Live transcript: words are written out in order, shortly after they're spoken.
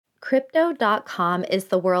Crypto.com is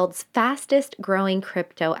the world's fastest growing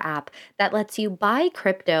crypto app that lets you buy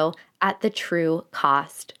crypto at the true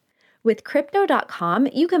cost. With Crypto.com,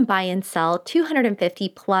 you can buy and sell 250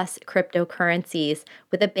 plus cryptocurrencies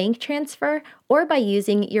with a bank transfer or by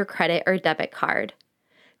using your credit or debit card.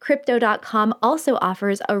 Crypto.com also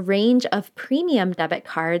offers a range of premium debit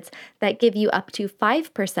cards that give you up to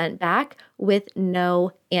 5% back with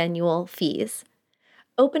no annual fees.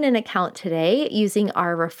 Open an account today using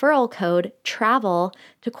our referral code TRAVEL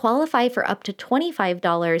to qualify for up to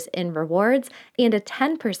 $25 in rewards and a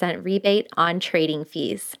 10% rebate on trading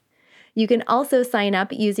fees. You can also sign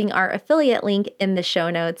up using our affiliate link in the show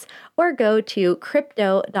notes or go to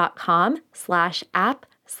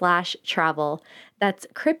crypto.com/app/travel. That's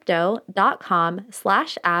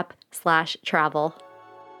crypto.com/app/travel.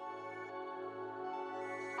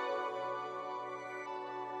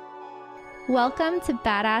 Welcome to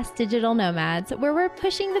Badass Digital Nomads, where we're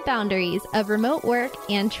pushing the boundaries of remote work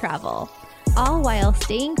and travel, all while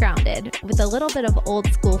staying grounded with a little bit of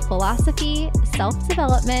old school philosophy,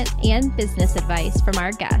 self-development, and business advice from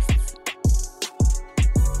our guests.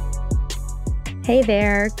 Hey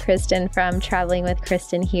there, Kristen from Traveling with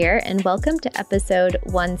Kristen here, and welcome to episode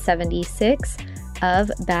 176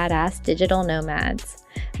 of Badass Digital Nomads.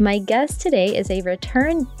 My guest today is a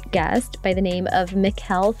return guest by the name of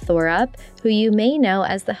Mikkel Thorup, who you may know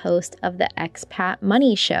as the host of the Expat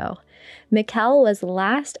Money Show. Mikkel was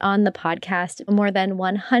last on the podcast more than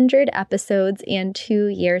 100 episodes and 2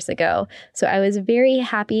 years ago, so I was very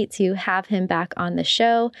happy to have him back on the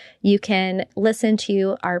show. You can listen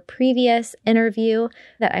to our previous interview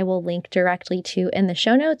that I will link directly to in the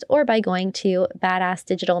show notes or by going to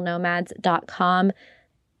badassdigitalnomads.com.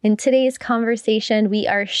 In today's conversation, we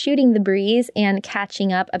are shooting the breeze and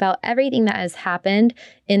catching up about everything that has happened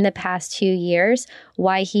in the past 2 years,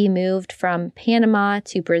 why he moved from Panama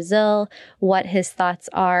to Brazil, what his thoughts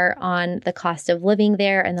are on the cost of living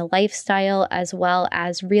there and the lifestyle, as well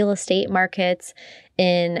as real estate markets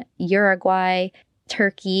in Uruguay,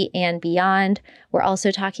 Turkey, and beyond. We're also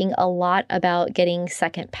talking a lot about getting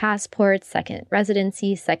second passports, second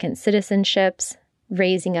residency, second citizenships,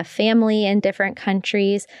 raising a family in different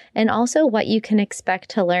countries, and also what you can expect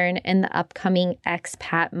to learn in the upcoming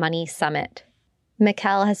Expat Money Summit.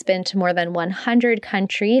 Mikkel has been to more than 100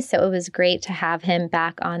 countries, so it was great to have him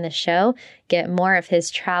back on the show, get more of his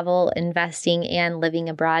travel, investing, and living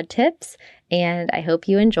abroad tips, and I hope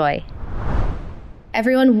you enjoy.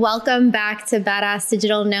 Everyone, welcome back to Badass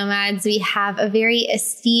Digital Nomads. We have a very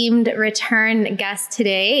esteemed return guest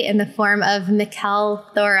today in the form of Mikkel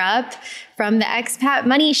Thorup from the Expat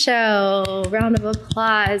Money Show. Round of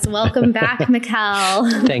applause. Welcome back,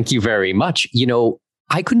 Mikkel. Thank you very much. You know,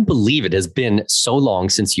 I couldn't believe it has been so long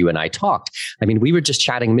since you and I talked. I mean, we were just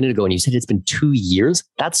chatting a minute ago and you said it's been 2 years.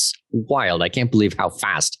 That's wild. I can't believe how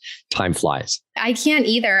fast time flies. I can't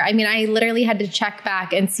either. I mean, I literally had to check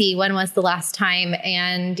back and see when was the last time.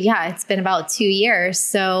 And yeah, it's been about 2 years.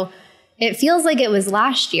 So it feels like it was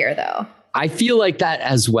last year though. I feel like that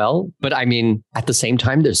as well. But I mean, at the same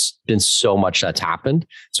time, there's been so much that's happened.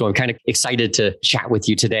 So I'm kind of excited to chat with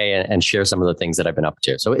you today and share some of the things that I've been up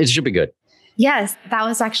to. So it should be good. Yes, that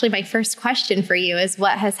was actually my first question for you is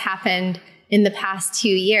what has happened in the past 2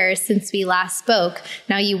 years since we last spoke.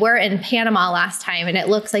 Now, you were in Panama last time, and it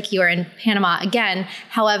looks like you are in Panama again.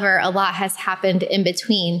 However, a lot has happened in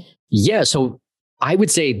between. Yeah, so I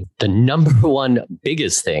would say the number one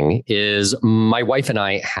biggest thing is my wife and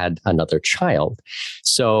I had another child.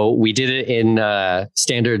 So we did it in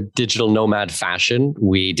standard digital nomad fashion.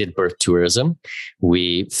 We did birth tourism.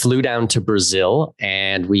 We flew down to Brazil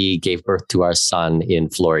and we gave birth to our son in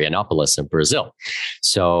Florianopolis in Brazil.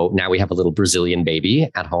 So now we have a little Brazilian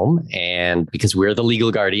baby at home. And because we're the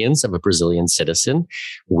legal guardians of a Brazilian citizen,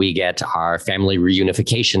 we get our family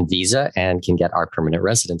reunification visa and can get our permanent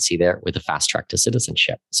residency there with a fast track to citizenship.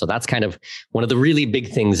 So that's kind of one of the really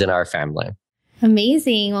big things in our family.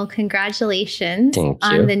 Amazing. Well, congratulations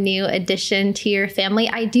on the new addition to your family.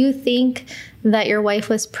 I do think that your wife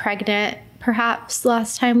was pregnant perhaps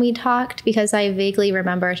last time we talked, because I vaguely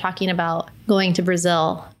remember talking about going to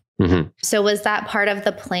Brazil. Mm-hmm. So was that part of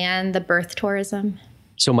the plan, the birth tourism?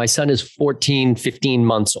 So my son is 14, 15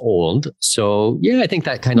 months old. So yeah, I think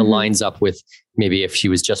that kind of lines up with maybe if she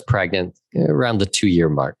was just pregnant around the 2-year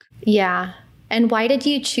mark. Yeah. And why did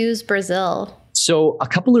you choose Brazil? So a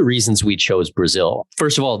couple of reasons we chose Brazil.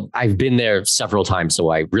 First of all, I've been there several times, so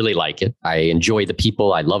I really like it. I enjoy the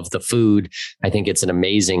people. I love the food. I think it's an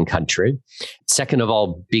amazing country. Second of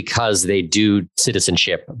all, because they do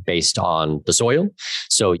citizenship based on the soil.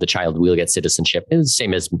 So the child will get citizenship. It's the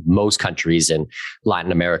same as most countries in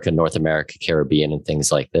Latin America, North America, Caribbean, and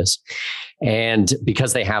things like this. And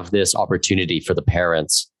because they have this opportunity for the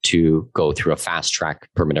parents to go through a fast track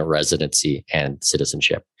permanent residency and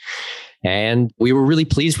citizenship. And we were really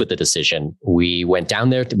pleased with the decision. We went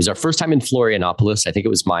down there. It was our first time in Florianopolis. I think it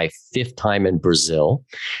was my 5th time in Brazil.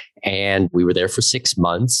 And we were there for 6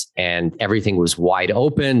 months and everything was wide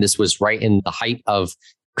open. This was right in the height of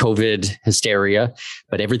COVID hysteria,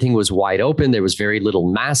 but everything was wide open. There was very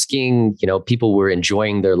little masking. People were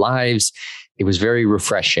enjoying their lives. It was very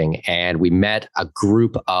refreshing. And we met a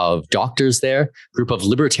group of doctors there, group of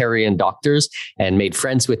libertarian doctors, and made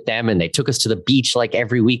friends with them. And they took us to the beach like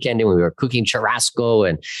every weekend and we were cooking churrasco.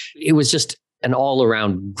 And it was just an all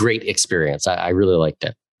around great experience. I really liked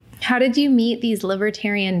it. How did you meet these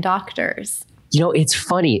libertarian doctors? It's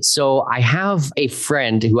funny. So I have a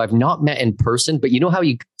friend who I've not met in person, but you know how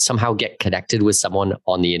you somehow get connected with someone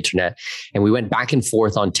on the internet? And we went back and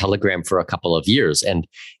forth on Telegram for a couple of years. And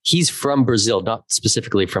he's from Brazil, not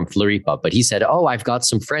specifically from Floripa, but he said, "Oh, I've got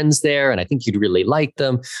some friends there and I think you'd really like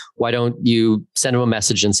them. Why don't you send them a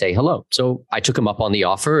message and say hello?" So I took him up on the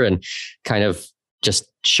offer and kind of just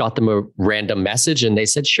shot them a random message. And they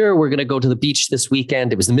said, "Sure, we're going to go to the beach this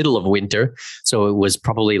weekend." It was the middle of winter. So it was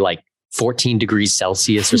probably like 14 degrees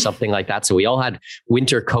Celsius or something like that. So we all had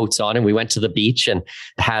winter coats on and we went to the beach and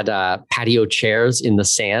had patio chairs in the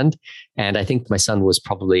sand. And I think my son was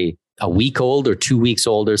probably a week old or 2 weeks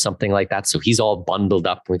old or something like that. So he's all bundled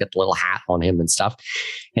up. We got the little hat on him and stuff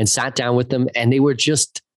and sat down with them. And they were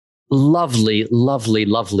just lovely, lovely,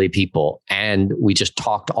 lovely people. And we just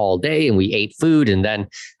talked all day and we ate food. And then a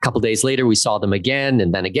couple of days later, we saw them again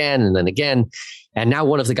and then again and then again. And now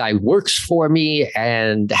one of the guys works for me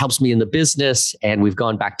and helps me in the business. And we've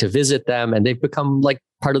gone back to visit them and they've become like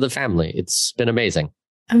part of the family. It's been amazing.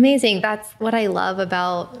 Amazing. That's what I love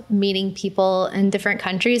about meeting people in different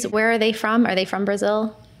countries. Where are they from? Are they from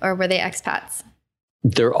Brazil or were they expats?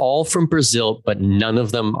 They're all from Brazil, but none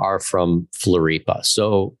of them are from Floripa.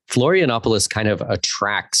 So Florianopolis kind of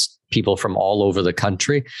attracts people from all over the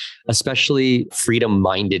country, especially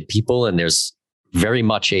freedom-minded people. And there's very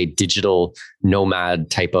much a digital nomad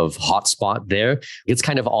type of hotspot there. It's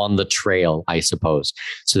kind of on the trail, I suppose.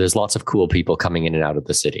 So there's lots of cool people coming in and out of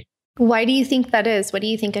the city. Why do you think that is? What do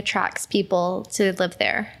you think attracts people to live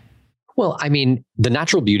there? Well, I mean, the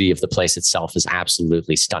natural beauty of the place itself is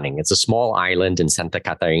absolutely stunning. It's a small island in Santa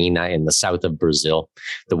Catarina in the south of Brazil.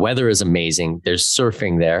 The weather is amazing. There's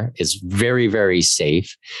surfing there. It's very, very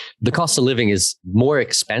safe. The cost of living is more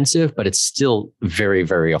expensive, but it's still very,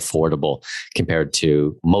 very affordable compared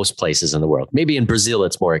to most places in the world. Maybe in Brazil,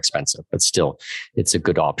 it's more expensive, but still, it's a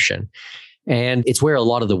good option. And it's where a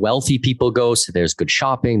lot of the wealthy people go. So there's good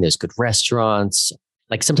shopping, there's good restaurants.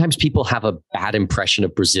 Like sometimes people have a bad impression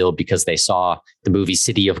of Brazil because they saw the movie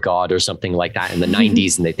City of God or something like that in the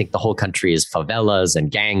 90s and they think the whole country is favelas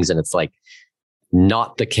and gangs. And it's like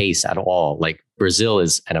not the case at all. Like Brazil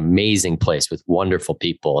is an amazing place with wonderful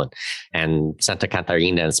people and Santa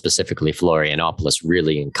Catarina and specifically Florianopolis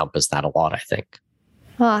really encompass that a lot, I think.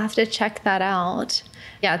 Well, I'll have to check that out.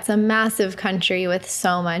 Yeah, it's a massive country with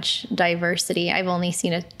so much diversity. I've only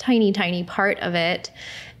seen a tiny, tiny part of it.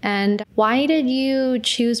 And why did you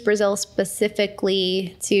choose Brazil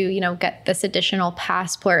specifically to, get this additional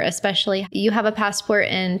passport, especially you have a passport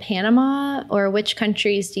in Panama, or which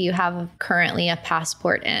countries do you have currently a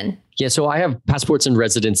passport in? Yeah, so I have passports and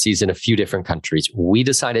residencies in a few different countries. We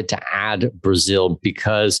decided to add Brazil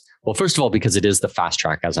because, well, first of all, because it is the fast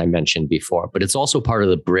track, as I mentioned before, but it's also part of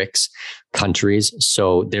the BRICS countries.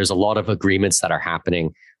 So there's a lot of agreements that are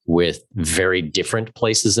happening with very different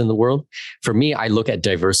places in the world. For me, I look at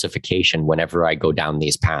diversification whenever I go down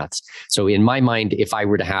these paths. So in my mind, if I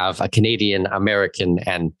were to have a Canadian, American,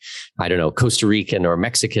 and I don't know, Costa Rican or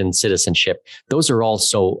Mexican citizenship, those are all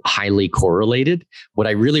so highly correlated. What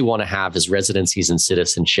I really want to have is residencies and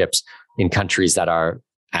citizenships in countries that are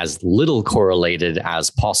as little correlated as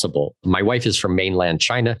possible. My wife is from mainland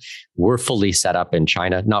China. We're fully set up in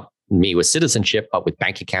China, not me with citizenship, but with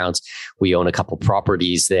bank accounts. We own a couple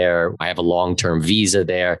properties there. I have a long-term visa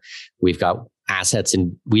there. We've got assets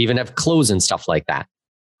and we even have clothes and stuff like that.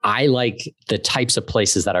 I like the types of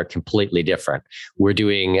places that are completely different. We're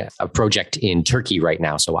doing a project in Turkey right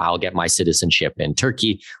now. So I'll get my citizenship in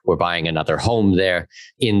Turkey. We're buying another home there.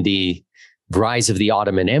 In the rise of the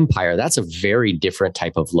Ottoman Empire, that's a very different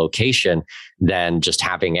type of location than just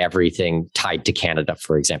having everything tied to Canada,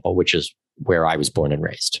 for example, which is where I was born and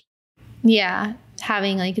raised. Yeah.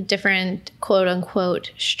 Having like a different quote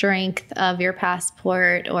unquote strength of your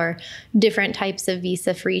passport or different types of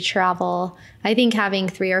visa-free travel. I think having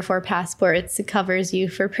 3 or 4 passports covers you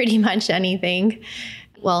for pretty much anything.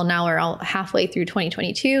 Well, now we're all halfway through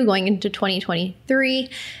 2022, going into 2023.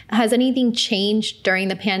 Has anything changed during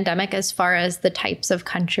the pandemic as far as the types of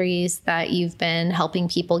countries that you've been helping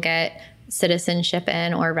people get citizenship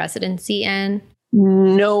in or residency in?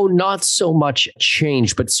 No, not so much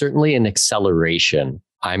change, but certainly an acceleration.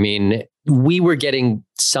 I mean, we were getting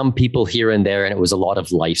some people here and there, and it was a lot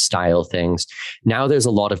of lifestyle things. Now there's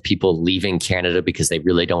a lot of people leaving Canada because they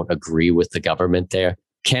really don't agree with the government there.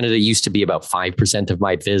 Canada used to be about 5% of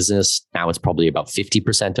my business. Now it's probably about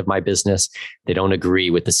 50% of my business. They don't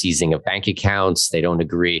agree with the seizing of bank accounts. They don't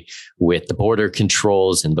agree with the border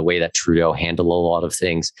controls and the way that Trudeau handled a lot of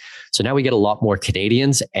things. So now we get a lot more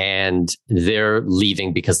Canadians, and they're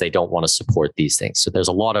leaving because they don't want to support these things. So there's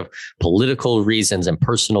a lot of political reasons and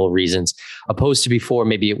personal reasons, opposed to before,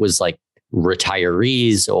 maybe it was like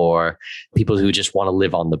retirees or people who just want to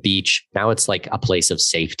live on the beach. Now it's like a place of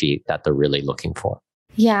safety that they're really looking for.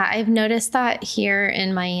 Yeah, I've noticed that here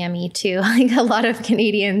in Miami too. Like a lot of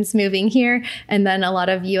Canadians moving here and then a lot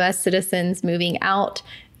of US citizens moving out.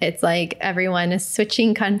 It's like everyone is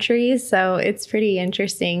switching countries. So it's pretty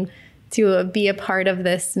interesting to be a part of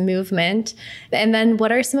this movement. And then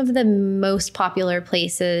what are some of the most popular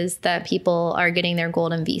places that people are getting their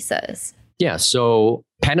golden visas? Yeah, so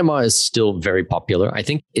Panama is still very popular. I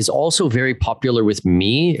think is also very popular with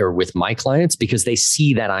me or with my clients because they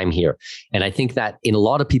see that I'm here. And I think that in a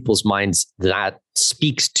lot of people's minds, that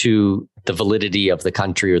speaks to the validity of the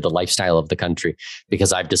country or the lifestyle of the country,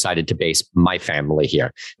 because I've decided to base my family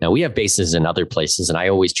here. Now, we have bases in other places, and I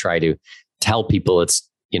always try to tell people it's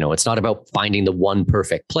not about finding the one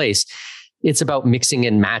perfect place. It's about mixing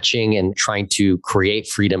and matching and trying to create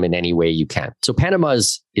freedom in any way you can. So Panama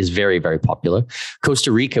is very, very popular.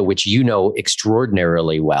 Costa Rica, which you know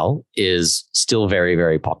extraordinarily well, is still very,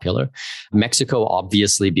 very popular. Mexico,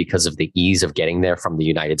 obviously, because of the ease of getting there from the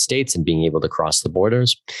United States and being able to cross the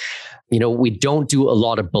borders. We don't do a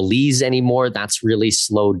lot of Belize anymore. That's really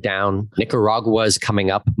slowed down. Nicaragua is coming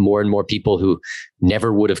up. More and more people who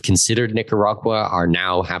never would have considered Nicaragua are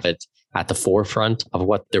now have it at the forefront of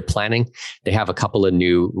what they're planning. They have a couple of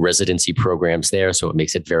new residency programs there, so it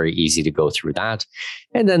makes it very easy to go through that.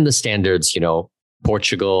 And then the standards,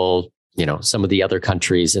 Portugal, some of the other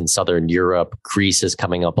countries in Southern Europe. Greece is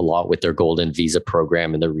coming up a lot with their golden visa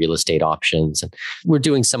program and their real estate options. And we're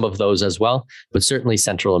doing some of those as well, but certainly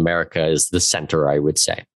Central America is the center, I would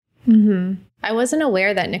say. Mm-hmm. I wasn't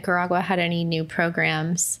aware that Nicaragua had any new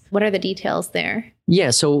programs. What are the details there?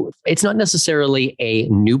 Yeah, so it's not necessarily a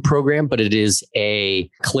new program, but it is a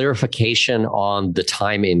clarification on the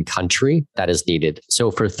time in country that is needed. So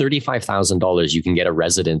for $35,000, you can get a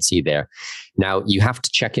residency there. Now, you have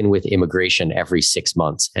to check in with immigration every 6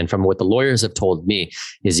 months. And from what the lawyers have told me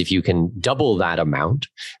is if you can double that amount,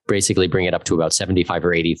 basically bring it up to about $75,000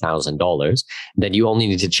 or $80,000, then you only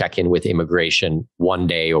need to check in with immigration one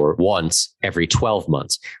day or once every 12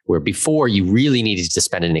 months, where before you really needed to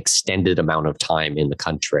spend an extended amount of time in the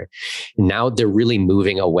country. Now they're really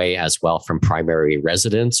moving away as well from primary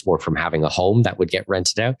residence or from having a home that would get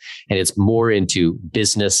rented out. And it's more into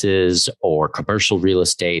businesses or commercial real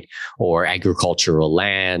estate or agricultural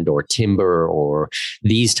land or timber or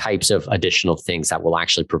these types of additional things that will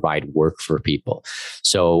actually provide work for people.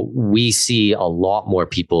 So we see a lot more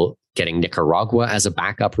people getting Nicaragua as a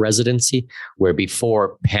backup residency, where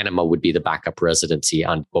before Panama would be the backup residency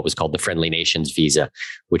on what was called the Friendly Nations visa,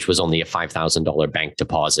 which was only a $5,000 bank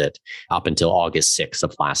deposit up until August 6th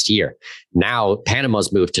of last year. Now,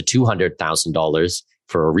 Panama's moved to $200,000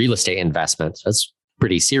 for a real estate investment. That's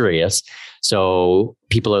pretty serious. So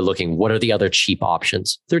people are looking, what are the other cheap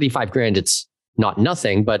options? 35 grand, it's not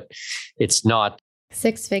nothing, but it's not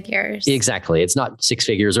 6 figures. Exactly. It's not 6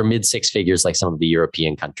 figures or mid 6 figures like some of the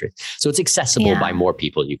European countries. So it's accessible by more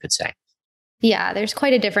people, you could say. Yeah, there's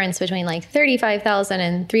quite a difference between like 35,000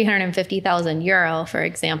 and 350,000 euro, for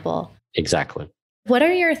example. Exactly. What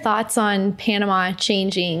are your thoughts on Panama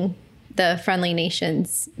changing the Friendly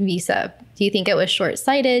Nations visa? Do you think it was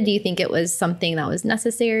short-sighted? Do you think it was something that was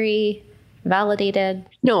necessary? Validated?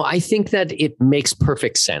 No, I think that it makes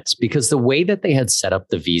perfect sense because the way that they had set up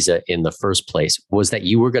the visa in the first place was that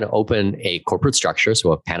you were going to open a corporate structure,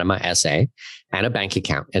 so a Panama SA and a bank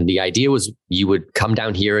account. And the idea was you would come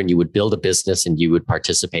down here and you would build a business and you would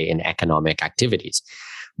participate in economic activities.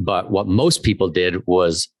 But what most people did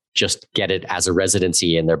was just get it as a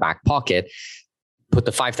residency in their back pocket, put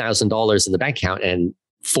the $5,000 in the bank account, and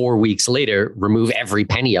 4 weeks later, remove every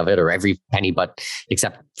penny of it, or every penny but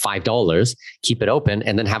except $5, keep it open,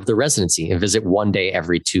 and then have the residency and visit one day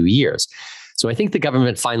every 2 years. So I think the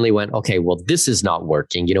government finally went, okay, well, this is not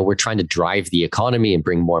working. We're trying to drive the economy and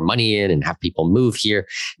bring more money in and have people move here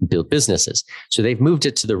and build businesses. So they've moved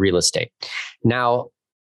it to the real estate. Now,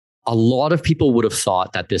 a lot of people would have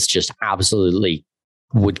thought that this just absolutely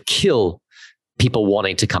would kill people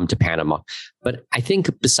wanting to come to Panama. But I think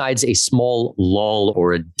besides a small lull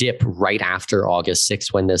or a dip right after August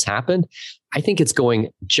 6th when this happened, I think it's going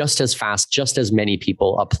just as fast, just as many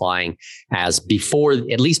people applying as before,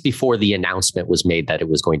 at least before the announcement was made that it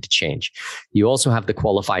was going to change. You also have the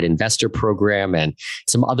qualified investor program and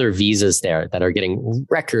some other visas there that are getting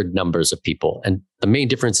record numbers of people. And the main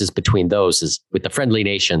differences between those is with the friendly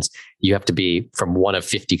nations, you have to be from one of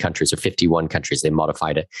 50 countries or 51 countries. They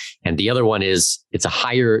modified it. And the other one is it's a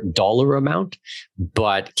higher dollar amount,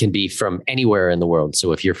 but can be from anywhere in the world.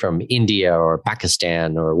 So if you're from India or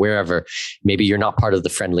Pakistan or wherever, maybe you're not part of the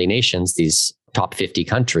friendly nations, these top 50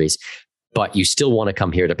 countries, but you still want to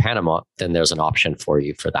come here to Panama, then there's an option for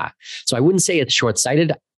you for that. So I wouldn't say it's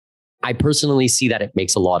short-sighted. I personally see that it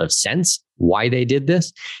makes a lot of sense why they did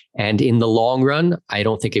this. And in the long run, I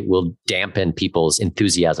don't think it will dampen people's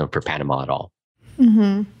enthusiasm for Panama at all.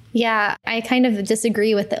 Mm-hmm. Yeah, I kind of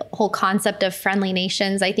disagree with the whole concept of friendly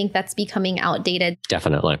nations. I think that's becoming outdated.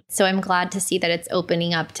 Definitely. So I'm glad to see that it's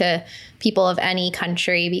opening up to people of any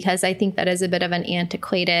country, because I think that is a bit of an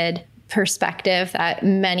antiquated perspective that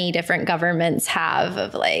many different governments have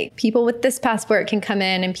of like people with this passport can come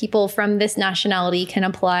in and people from this nationality can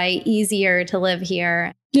apply easier to live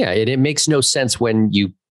here. Yeah, it makes no sense when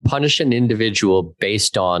you punish an individual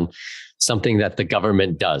based on something that the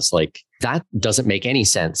government does. Like that doesn't make any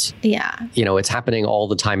sense. Yeah. It's happening all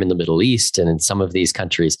the time in the Middle East and in some of these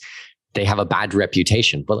countries. They have a bad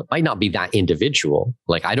reputation. Well, it might not be that individual.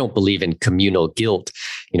 Like I don't believe in communal guilt,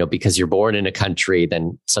 because you're born in a country,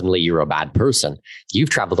 then suddenly you're a bad person. You've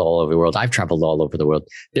traveled all over the world. I've traveled all over the world.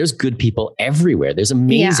 There's good people everywhere. There's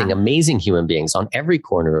amazing human beings on every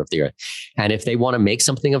corner of the earth. And if they want to make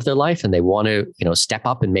something of their life and they want to, step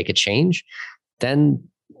up and make a change, then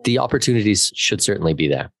the opportunities should certainly be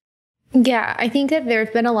there. Yeah, I think that there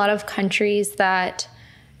have been a lot of countries that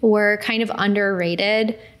were kind of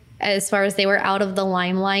underrated as far as they were out of the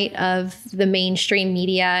limelight of the mainstream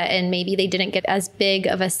media, and maybe they didn't get as big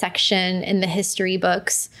of a section in the history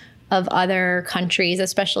books of other countries,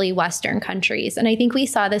 especially Western countries. And I think we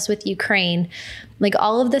saw this with Ukraine, like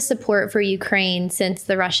all of the support for Ukraine since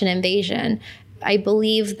the Russian invasion. I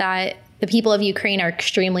believe that the people of Ukraine are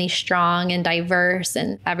extremely strong and diverse,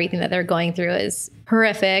 and everything that they're going through is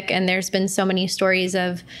horrific. And there's been so many stories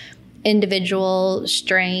of individual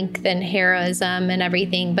strength and heroism and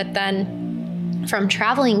everything. But then from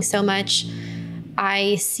traveling so much,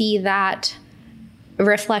 I see that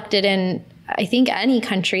reflected in, I think, any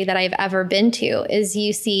country that I've ever been to, is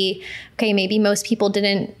you see, okay, maybe most people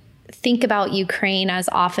didn't think about Ukraine as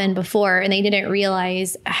often before, and they didn't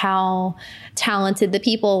realize how talented the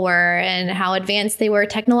people were and how advanced they were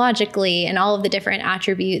technologically and all of the different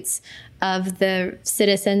attributes of the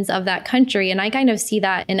citizens of that country. And I kind of see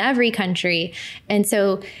that in every country. And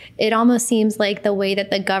so it almost seems like the way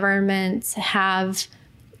that the governments have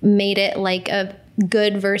made it like a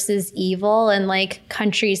good versus evil, and like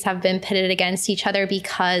countries have been pitted against each other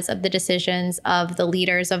because of the decisions of the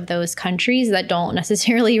leaders of those countries that don't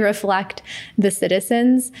necessarily reflect the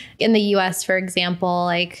citizens. In the US, for example,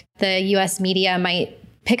 like the US media might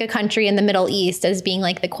pick a country in the Middle East as being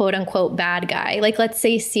like the quote unquote bad guy. Like let's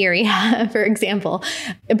say Syria, for example.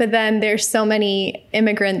 But then there's so many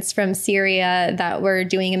immigrants from Syria that were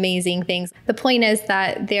doing amazing things. The point is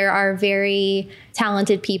that there are very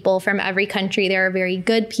talented people from every country. There are very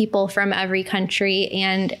good people from every country.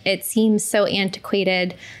 And it seems so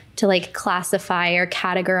antiquated to like classify or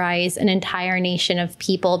categorize an entire nation of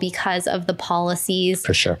people because of the policies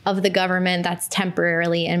For sure. of the government that's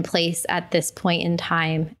temporarily in place at this point in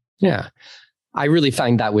time. Yeah. I really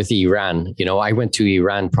find that with Iran. I went to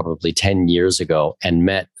Iran probably 10 years ago and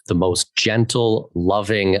met the most gentle,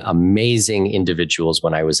 loving, amazing individuals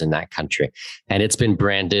when I was in that country. And it's been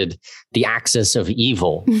branded the axis of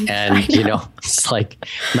evil. And, it's like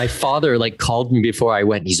my father called me before I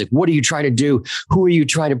went. He's like, what are you trying to do? Who are you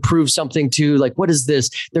trying to prove something to? Like, what is this?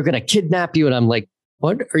 They're going to kidnap you. And I'm like,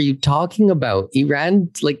 what are you talking about? Iran?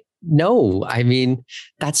 No, I mean,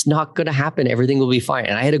 that's not going to happen. Everything will be fine.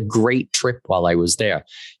 And I had a great trip while I was there.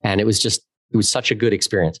 And it was just It was such a good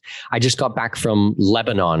experience. I just got back from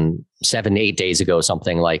Lebanon 7-8 days ago,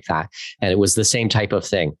 something like that. And it was the same type of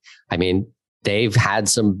thing. I mean, they've had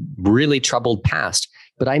some really troubled past,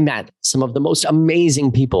 but I met some of the most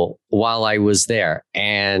amazing people while I was there.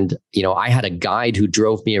 And, I had a guide who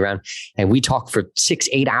drove me around and we talked for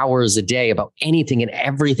 6-8 hours a day about anything and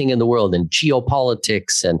everything in the world and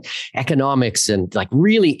geopolitics and economics and like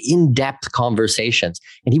really in-depth conversations.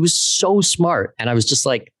 And he was so smart. And I was just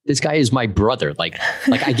like, this guy is my brother. Like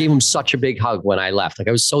I gave him such a big hug when I left. Like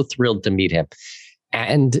I was so thrilled to meet him.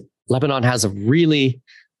 And Lebanon has a really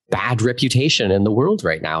bad reputation in the world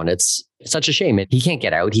right now. And it's such a shame. He can't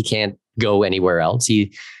get out. He can't go anywhere else.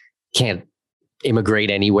 He can't immigrate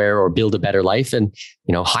anywhere or build a better life. And,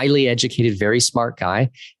 highly educated, very smart guy.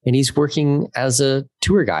 And he's working as a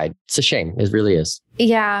tour guide. It's a shame. It really is.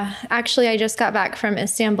 Yeah. Actually, I just got back from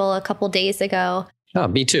Istanbul a couple days ago. Oh,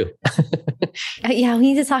 me too. Yeah.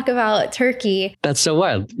 We need to talk about Turkey. That's so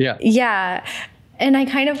wild. Yeah. Yeah. And I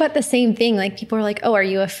kind of got the same thing. Like people are like, oh, are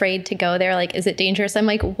you afraid to go there? Like, is it dangerous? I'm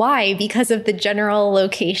like, why? Because of the general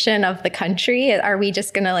location of the country? Are we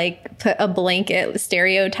just going to like put a blanket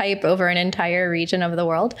stereotype over an entire region of the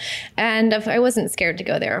world? And I wasn't scared to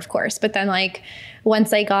go there, of course. But then like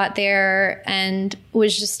once I got there and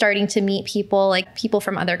was just starting to meet people, like people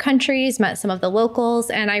from other countries, met some of the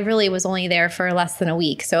locals. And I really was only there for less than a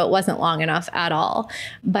week. So it wasn't long enough at all.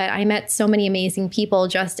 But I met so many amazing people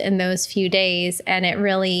just in those few days. And it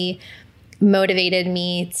really motivated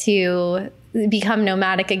me to become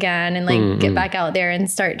nomadic again and like get back out there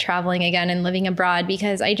and start traveling again and living abroad,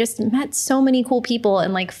 because I just met so many cool people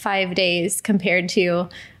in like 5 days compared to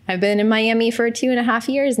I've been in Miami for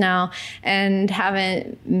 2.5 years now and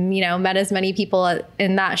haven't, met as many people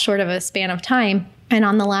in that short of a span of time. And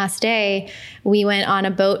on the last day, we went on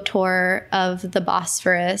a boat tour of the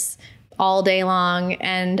Bosphorus all day long.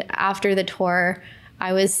 And after the tour,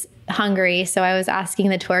 I was hungry. So I was asking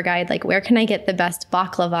the tour guide, like, where can I get the best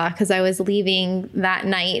baklava? Because I was leaving that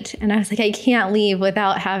night. And I was like, I can't leave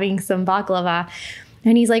without having some baklava.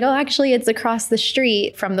 And he's like, oh, actually, it's across the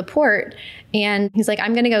street from the port. And he's like,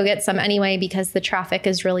 I'm going to go get some anyway because the traffic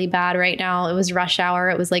is really bad right now. It was rush hour.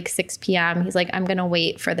 It was like 6 p.m. He's like, I'm going to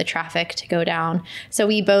wait for the traffic to go down. So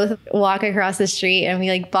we both walk across the street and we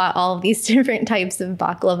like bought all of these different types of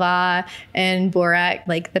baklava and burek,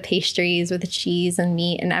 like the pastries with the cheese and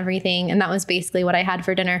meat and everything. And that was basically what I had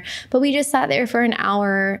for dinner. But we just sat there for an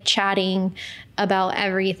hour chatting about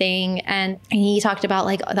everything. And he talked about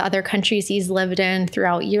like the other countries he's lived in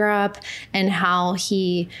throughout Europe and how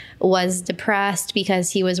he was depressed because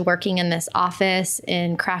he was working in this office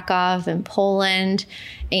in Krakow in Poland.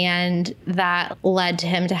 And that led to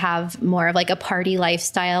him to have more of like a party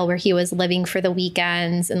lifestyle where he was living for the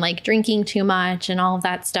weekends and like drinking too much and all of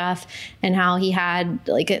that stuff. And how he had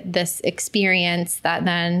like this experience that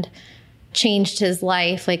then changed his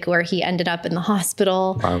life, like where he ended up in the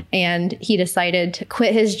hospital. Wow. And he decided to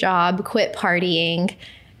quit his job, quit partying,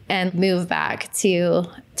 and move back to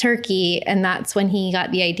Turkey. And that's when he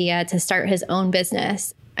got the idea to start his own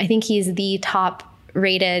business. I think he's the top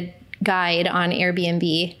rated guide on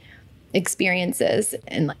Airbnb experiences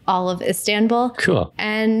in all of Istanbul. Cool.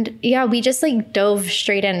 And yeah, we just like dove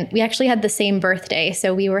straight in. We actually had the same birthday.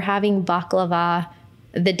 So we were having baklava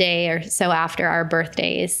the day or so after our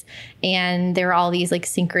birthdays. And there were all these like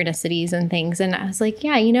synchronicities and things. And I was like,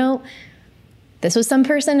 yeah, this was some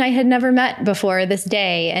person I had never met before this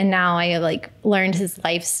day. And now I have like learned his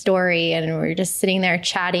life story and we're just sitting there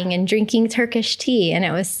chatting and drinking Turkish tea. And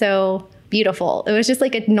it was so beautiful. It was just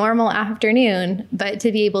like a normal afternoon, but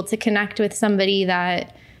to be able to connect with somebody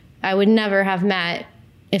that I would never have met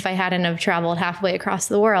if I hadn't have traveled halfway across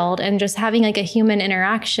the world, and just having like a human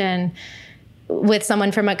interaction with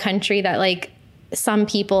someone from a country that like some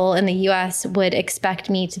people in the US would expect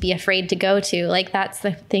me to be afraid to go to. Like that's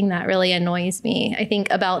the thing that really annoys me, I think,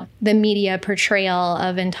 about the media portrayal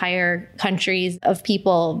of entire countries of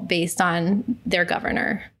people based on their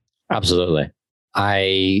governor. Absolutely.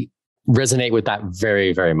 I resonate with that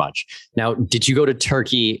very, very much. Now, did you go to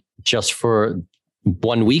Turkey just for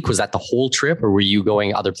 1 week? Was that the whole trip, or were you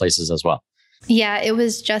going other places as well? Yeah, it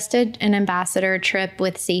was just an ambassador trip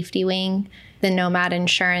with Safety Wing, the Nomad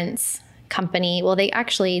insurance company. Well, they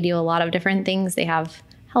actually do a lot of different things. They have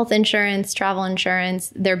health insurance, travel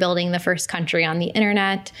insurance. They're building the first country on the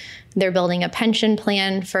internet. They're building a pension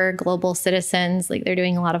plan for global citizens. Like they're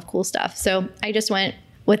doing a lot of cool stuff. So I just went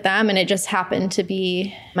with them and it just happened to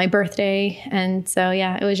be my birthday. And so,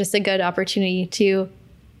 yeah, it was just a good opportunity to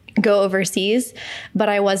go overseas, but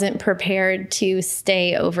I wasn't prepared to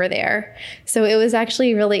stay over there. So it was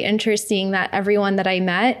actually really interesting that everyone that I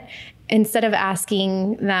met instead of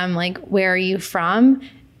asking them like, where are you from?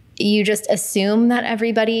 You just assume that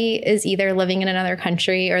everybody is either living in another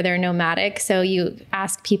country or they're nomadic. So you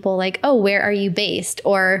ask people like, oh, where are you based?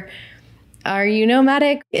 Or are you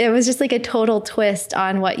nomadic? It was just like a total twist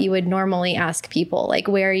on what you would normally ask people, like,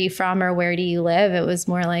 where are you from or where do you live? It was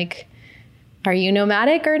more like, are you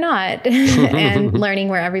nomadic or not? And learning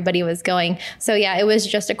where everybody was going. So yeah, it was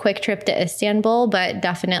just a quick trip to Istanbul, but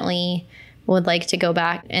definitely would like to go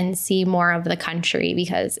back and see more of the country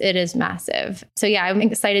because it is massive. So yeah, I'm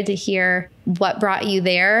excited to hear what brought you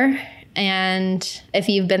there and if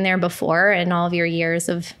you've been there before in all of your years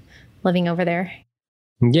of living over there.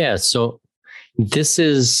 Yeah, so this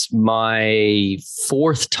is my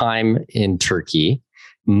fourth time in Turkey.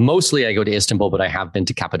 Mostly I go to Istanbul, but I have been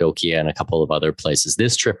to Cappadocia and a couple of other places.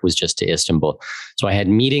 This trip was just to Istanbul. So I had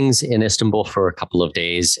meetings in Istanbul for a couple of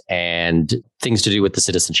days and things to do with the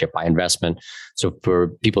citizenship by investment. So for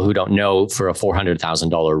people who don't know, for a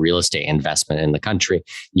 $400,000 real estate investment in the country,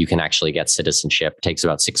 you can actually get citizenship. It takes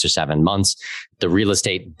about 6 or 7 months. The real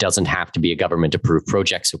estate doesn't have to be a government approved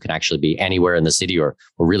project. So it can actually be anywhere in the city or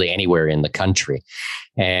really anywhere in the country.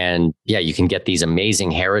 And yeah, you can get these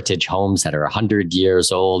amazing heritage homes that are 100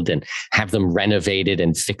 years old and have them renovated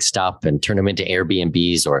and fixed up and turn them into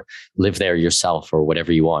Airbnbs or live there yourself or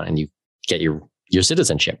whatever you want. And you get your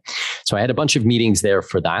citizenship. So I had a bunch of meetings there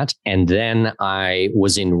for that. And then I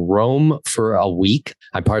was in Rome for a week.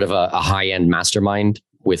 I'm part of a high-end mastermind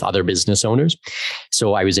with other business owners.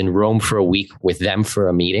 So I was in Rome for a week with them for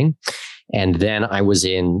a meeting. And then I was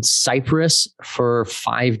in Cyprus for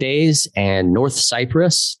 5 days and North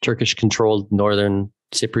Cyprus, Turkish controlled Northern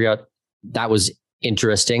Cypriot. That was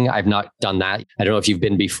interesting. I've not done that. I don't know if you've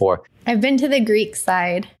been before. I've been to the Greek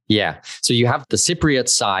side. Yeah. So you have the Cypriot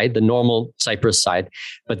side, the normal Cyprus side,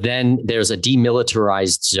 but then there's a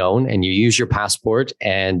demilitarized zone and you use your passport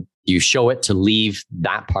and you show it to leave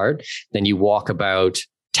that part. Then you walk about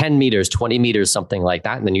 10 meters, 20 meters, something like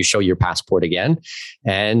that. And then you show your passport again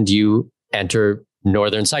and you enter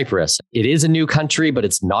Northern Cyprus. It is a new country, but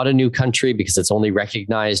it's not a new country because it's only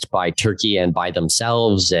recognized by Turkey and by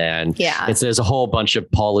themselves. And there's a whole bunch of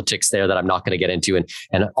politics there that I'm not going to get into.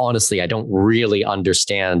 And honestly, I don't really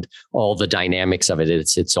understand all the dynamics of it.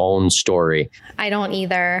 It's its own story. I don't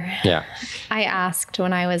either. Yeah. I asked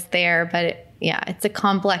when I was there, but it's a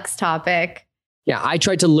complex topic. Yeah, I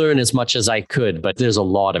tried to learn as much as I could, but there's a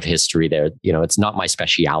lot of history there. You know, it's not my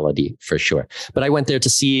speciality for sure. But I went there to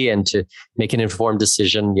see and to make an informed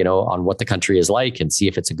decision, you know, on what the country is like and see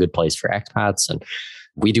if it's a good place for expats. And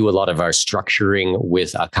we do a lot of our structuring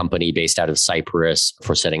with a company based out of Cyprus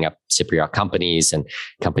for setting up Cypriot companies and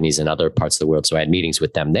companies in other parts of the world. So I had meetings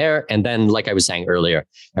with them there. And then, like I was saying earlier,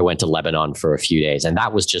 I went to Lebanon for a few days and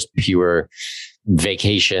that was just pure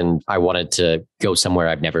vacation. I wanted to go somewhere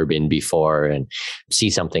I've never been before and see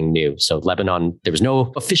something new. So Lebanon, there was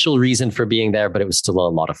no official reason for being there, but it was still a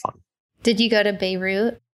lot of fun. Did you go to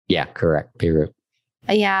Beirut? Yeah, correct. Beirut.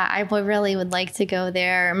 Yeah, I really would like to go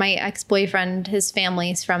there. My ex-boyfriend, his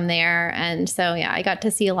family's from there. And so, I got to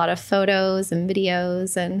see a lot of photos and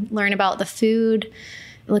videos and learn about the food.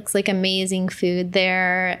 It looks like amazing food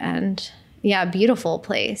there. And beautiful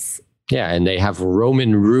place. Yeah, and they have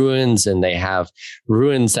Roman ruins and they have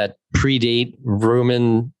ruins that predate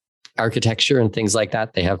Roman architecture and things like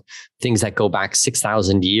that. They have things that go back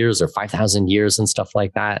 6,000 years or 5,000 years and stuff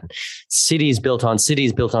like that. Cities built on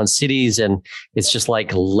cities built on cities. And it's just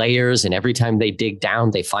like layers. And every time they dig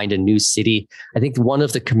down, they find a new city. I think one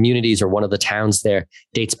of the communities or one of the towns there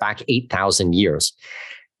dates back 8,000 years.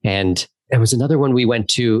 And there was another one we went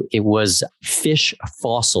to. It was fish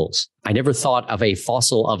fossils. I never thought of a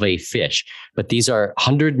fossil of a fish, but these are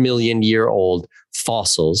 100 million year old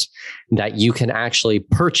fossils that you can actually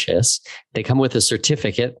purchase. They come with a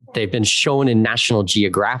certificate. They've been shown in National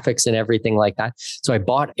Geographics and everything like that. So I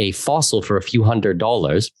bought a fossil for a few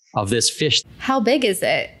 $100s of this fish. How big is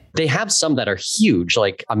it? They have some that are huge,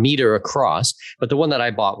 like a meter across, but the one that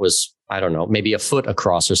I bought was, I don't know, maybe a foot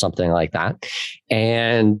across or something like that.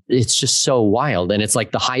 And it's just so wild. And it's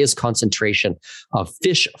like the highest concentration of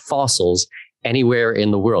fish fossils anywhere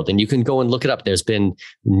in the world. And you can go and look it up. There's been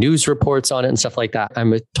news reports on it and stuff like that.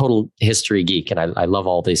 I'm a total history geek and I love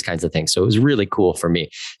all these kinds of things. So it was really cool for me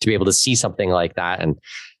to be able to see something like that. And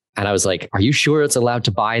I was like, are you sure it's allowed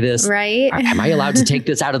to buy this? Right. Am I allowed to take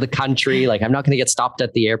this out of the country? Like, I'm not going to get stopped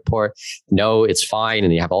at the airport. No, it's fine.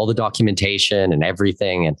 And you have all the documentation and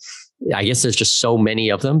everything. And I guess there's just so many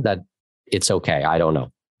of them that it's okay. I don't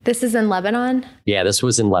know. This is in Lebanon? Yeah, this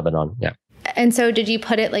was in Lebanon. Yeah. And so did you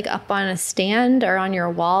put it like up on a stand or on your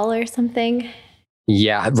wall or something?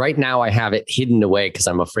 Yeah, right now I have it hidden away because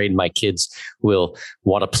I'm afraid my kids will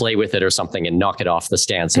want to play with it or something and knock it off the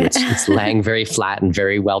stand. So it's laying very flat and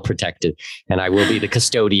very well protected. And I will be the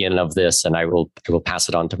custodian of this, and I will pass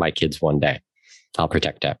it on to my kids one day. I'll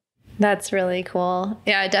protect it. That's really cool.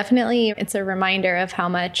 Yeah, definitely. It's a reminder of how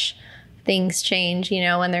much things change,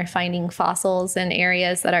 when they're finding fossils in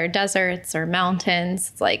areas that are deserts or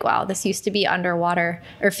mountains. It's like, wow, this used to be underwater,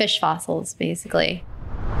 or fish fossils, basically.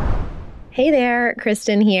 Hey there,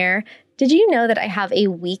 Kristen here. Did you know that I have a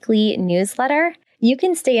weekly newsletter? You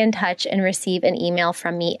can stay in touch and receive an email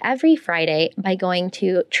from me every Friday by going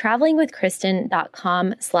to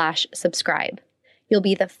travelingwithkristen.com/subscribe. You'll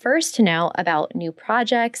be the first to know about new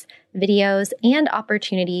projects, videos, and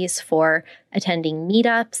opportunities for attending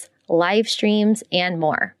meetups, live streams, and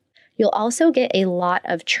more. You'll also get a lot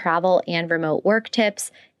of travel and remote work tips,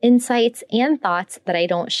 insights, and thoughts that I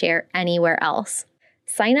don't share anywhere else.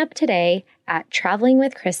 Sign up today at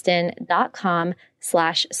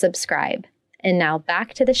travelingwithkristen.com/subscribe. And now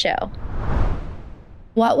back to the show.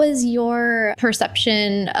 What was your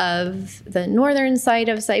perception of the northern side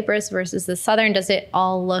of Cyprus versus the southern? Does it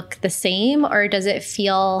all look the same, or does it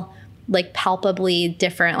feel like palpably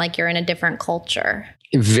different, like you're in a different culture?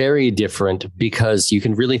 Very different, because you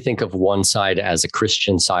can really think of one side as a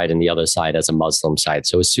Christian side and the other side as a Muslim side.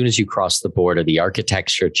 So as soon as you cross the border, the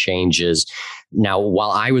architecture changes. Now,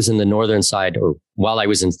 while I was in the northern side, or while I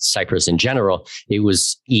was in Cyprus in general, it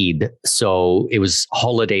was Eid. So it was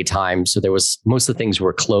holiday time. So most of the things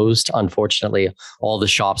were closed, unfortunately. All the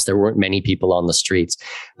shops, there weren't many people on the streets.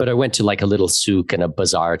 But I went to like a little souk and a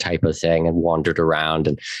bazaar type of thing and wandered around,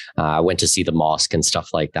 and went to see the mosque and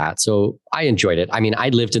stuff like that. So I enjoyed it. I mean, I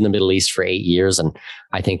lived in the Middle East for 8 years, and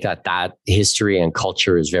I think that history and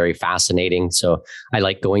culture is very fascinating. So I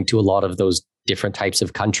like going to a lot of those different types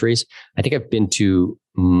of countries. I think I've been to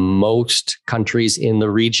most countries in the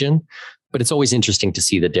region, but it's always interesting to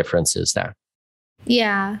see the differences there.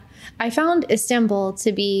 Yeah, I found Istanbul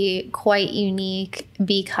to be quite unique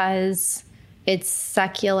because it's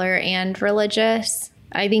secular and religious.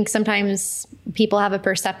 I think sometimes people have a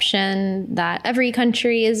perception that every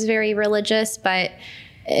country is very religious, but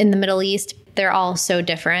in the Middle East, they're all so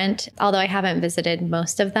different. Although I haven't visited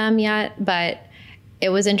most of them yet, but it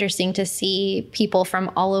was interesting to see people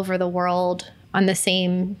from all over the world on the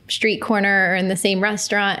same street corner or in the same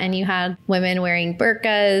restaurant. And you had women wearing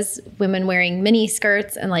burqas, women wearing mini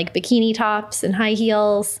skirts and like bikini tops and high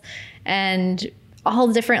heels, and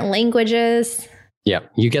all different languages. Yeah.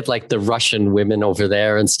 You get like the Russian women over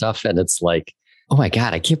there and stuff. And it's like, oh my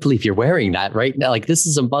God, I can't believe you're wearing that right now. Like, this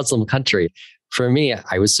is a Muslim country. For me,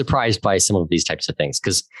 I was surprised by some of these types of things,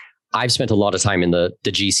 because I've spent a lot of time in the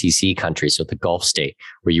GCC countries, so the Gulf state,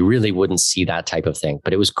 where you really wouldn't see that type of thing.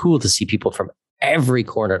 But it was cool to see people from every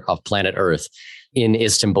corner of planet Earth in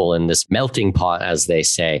Istanbul, in this melting pot, as they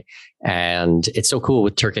say. And it's so cool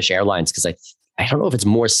with Turkish Airlines, because I don't know if it's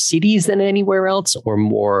more cities than anywhere else or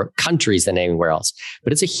more countries than anywhere else,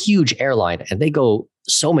 but it's a huge airline and they go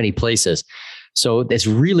so many places. So it's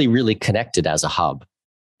really, really connected as a hub.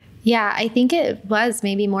 Yeah, I think it was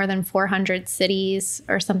maybe more than 400 cities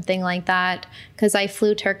or something like that, because I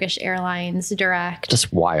flew Turkish Airlines direct.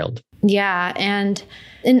 Just wild. Yeah. And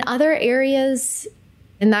in other areas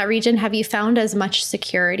in that region, have you found as much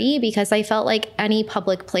security? Because I felt like any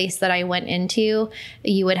public place that I went into,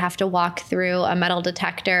 you would have to walk through a metal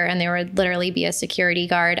detector, and there would literally be a security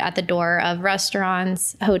guard at the door of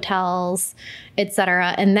restaurants, hotels,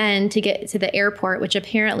 etc. And then to get to the airport, which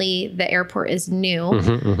apparently the airport is new,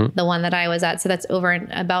 the one that I was at. So that's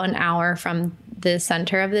about an hour from the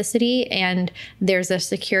center of the city. And there's a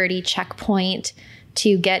security checkpoint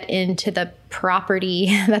to get into the property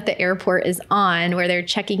that the airport is on, where they're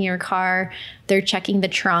checking your car, they're checking the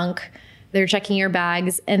trunk, they're checking your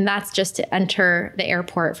bags, and that's just to enter the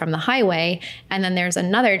airport from the highway. And then there's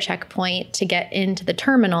another checkpoint to get into the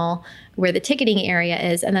terminal where the ticketing area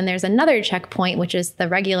is. And then there's another checkpoint, which is the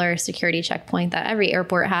regular security checkpoint that every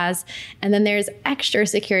airport has. And then there's extra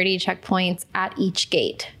security checkpoints at each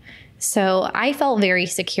gate. So I felt very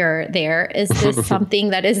secure there. Is this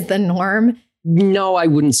something that is the norm? No, I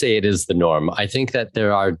wouldn't say it is the norm. I think that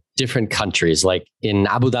there are different countries, like in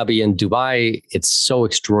Abu Dhabi and Dubai, it's so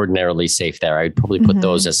extraordinarily safe there. I'd probably put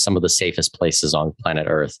those as some of the safest places on planet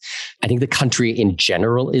Earth. I think the country in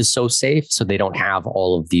general is so safe, so they don't have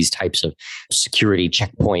all of these types of security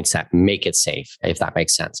checkpoints that make it safe, if that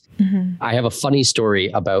makes sense. I have a funny story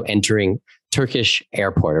about entering Turkish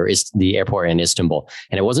airport, or is the airport in Istanbul.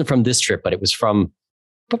 And it wasn't from this trip, but it was from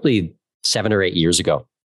probably 7 or 8 years ago.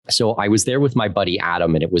 So I was there with my buddy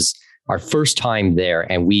Adam, and it was our first time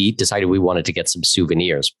there, and we decided we wanted to get some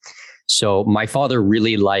souvenirs. So my father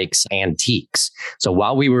really likes antiques. So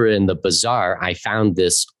while we were in the bazaar, I found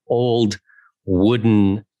this old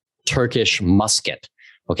wooden Turkish musket.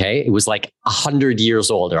 Okay. It was like 100 years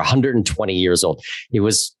old or 120 years old. It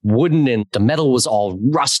was wooden and the metal was all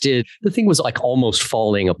rusted. The thing was like almost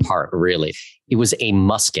falling apart, really. It was a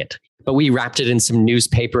musket. But we wrapped it in some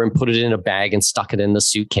newspaper and put it in a bag and stuck it in the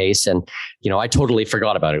suitcase. And, I totally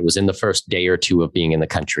forgot about it. It was in the first day or two of being in the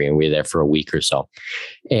country, and we were there for a week or so.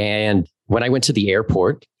 And when I went to the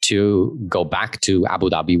airport to go back to Abu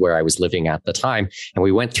Dhabi, where I was living at the time, and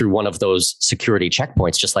we went through one of those security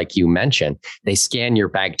checkpoints, just like you mentioned, they scan your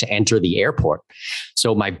bag to enter the airport.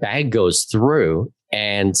 So my bag goes through,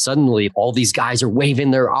 and suddenly all these guys are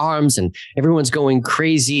waving their arms and everyone's going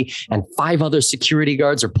crazy. And 5 other security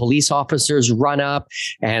guards or police officers run up,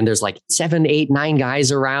 and there's like 7, 8, 9 guys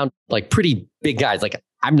around, like pretty big guys. Like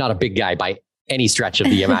I'm not a big guy by any stretch of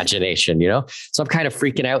the imagination, So I'm kind of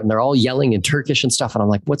freaking out, and they're all yelling in Turkish and stuff. And I'm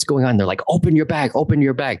like, what's going on? They're like, open your bag, open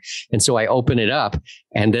your bag. And so I open it up,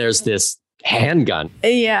 and there's this handgun.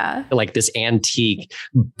 Yeah. Like this antique,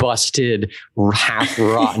 busted, half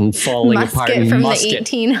rotten, falling apart from musket.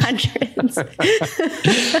 The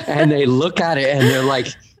 1800s. And they look at it and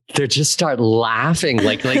they just start laughing.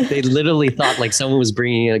 Like they literally thought like someone was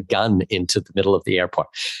bringing a gun into the middle of the airport.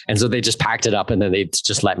 And so they just packed it up and then they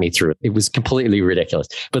just let me through. It was completely ridiculous.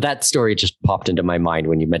 But that story just popped into my mind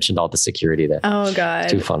when you mentioned all the security there. Oh, God.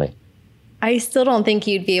 It's too funny. I still don't think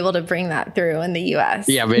you'd be able to bring that through in the US.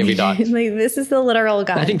 Yeah, maybe not. Like, this is the literal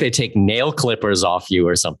gun. I think they take nail clippers off you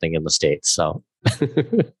or something in the States. So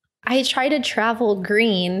I try to travel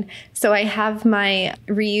green. So I have my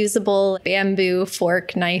reusable bamboo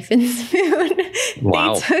fork, knife, and spoon.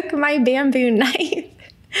 Wow. They took my bamboo knife.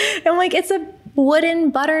 I'm like, it's a wooden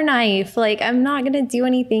butter knife. Like, I'm not going to do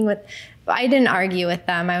anything with. I didn't argue with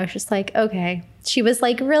them. I was just like, okay. She was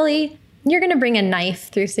like, really? You're going to bring a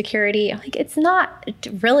knife through security? I'm like, it's not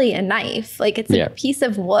really a knife. Like, it's a piece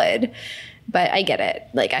of wood. But I get it.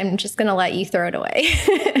 Like, I'm just going to let you throw it away.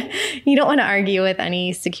 You don't want to argue with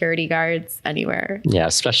any security guards anywhere. Yeah,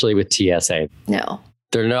 especially with TSA. No.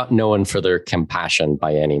 They're not known for their compassion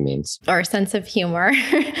by any means. Or sense of humor,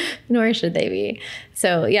 nor should they be.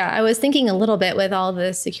 So yeah, I was thinking a little bit with all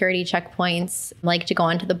the security checkpoints, like to go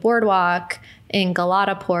onto the boardwalk in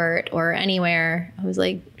Galata Port or anywhere. I was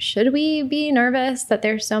like, should we be nervous that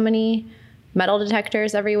there's so many metal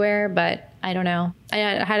detectors everywhere? But I don't know. I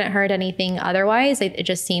hadn't heard anything otherwise. It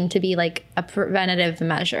just seemed to be like a preventative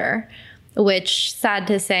measure, which, sad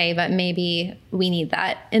to say, but maybe we need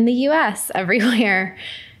that in the US everywhere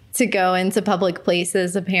to go into public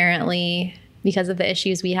places, apparently, because of the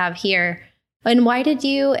issues we have here. And why did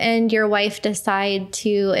you and your wife decide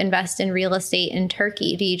to invest in real estate in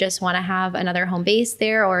Turkey? Do you just want to have another home base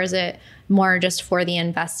there, or is it more just for the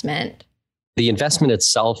investment? The investment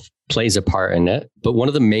itself plays a part in it. But one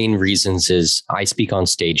of the main reasons is I speak on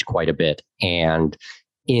stage quite a bit. And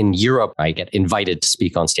in Europe, I get invited to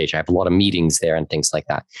speak on stage. I have a lot of meetings there and things like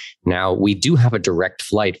that. Now, we do have a direct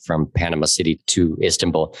flight from Panama City to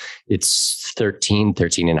Istanbul. It's 13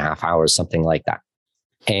 and a half hours, something like that.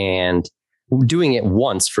 And doing it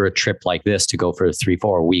once for a trip like this to go for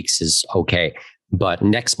 3-4 weeks is okay. But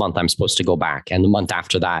next month, I'm supposed to go back, and the month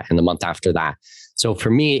after that, and the month after that. So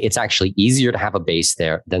for me, it's actually easier to have a base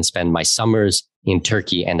there than spend my summers in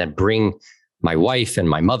Turkey and then bring my wife and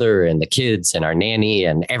my mother and the kids and our nanny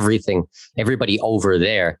and everybody over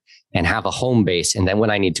there and have a home base. And then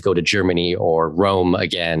when I need to go to Germany or Rome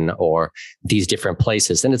again, or these different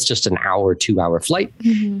places, then it's just an hour, 2-hour flight.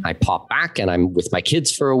 Mm-hmm. I pop back and I'm with my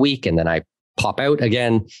kids for a week, and then I pop out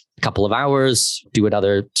again, a couple of hours, do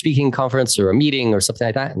another speaking conference or a meeting or something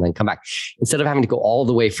like that, and then come back. Instead of having to go all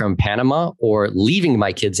the way from Panama or leaving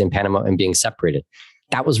my kids in Panama and being separated.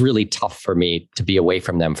 That was really tough for me to be away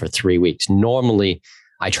from them for 3 weeks. Normally,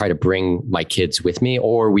 I try to bring my kids with me,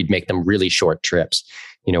 or we'd make them really short trips.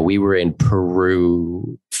 We were in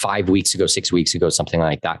Peru 5 weeks ago, 6 weeks ago, something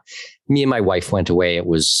like that. Me and my wife went away. It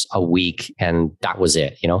was a week, and that was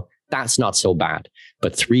it. That's not so bad.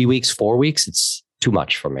 But 3 weeks, 4 weeks, it's too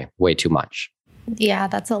much for me. Way too much. Yeah,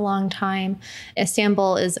 that's a long time.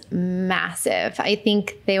 Istanbul is massive. I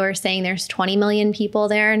think they were saying there's 20 million people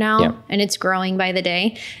there now, and it's growing by the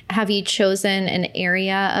day. Have you chosen an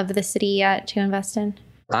area of the city yet to invest in?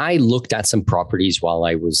 I looked at some properties while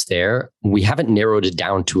I was there. We haven't narrowed it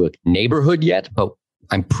down to a neighborhood yet, but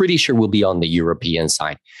I'm pretty sure we'll be on the European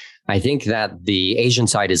side. I think that the Asian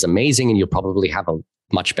side is amazing, and you'll probably have a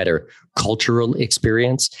much better cultural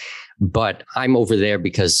experience. But I'm over there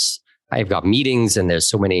because I've got meetings and there's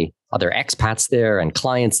so many other expats there and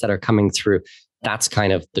clients that are coming through. That's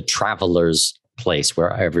kind of the traveler's place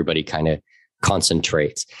where everybody kind of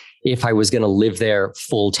concentrates. If I was going to live there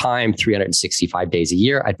full time, 365 days a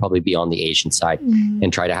year, I'd probably be on the Asian side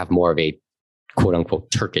and try to have more of a quote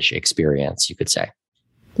unquote Turkish experience, you could say.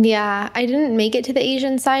 Yeah, I didn't make it to the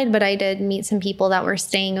Asian side, but I did meet some people that were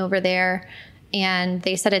staying over there. And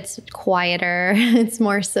they said it's quieter, it's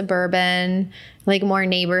more suburban, like more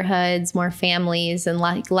neighborhoods, more families, and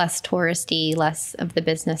like less touristy, less of the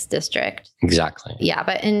business district. Exactly. Yeah,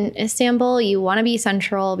 but in Istanbul, you want to be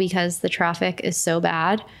central because the traffic is so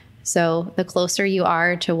bad. So the closer you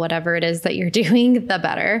are to whatever it is that you're doing, the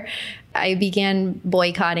better. I began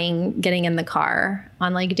boycotting getting in the car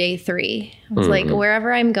on like day 3. I was like,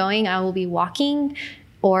 wherever I'm going, I will be walking,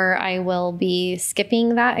 or I will be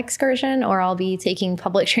skipping that excursion, or I'll be taking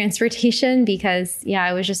public transportation because,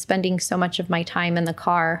 I was just spending so much of my time in the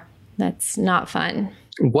car. That's not fun.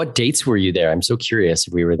 What dates were you there? I'm so curious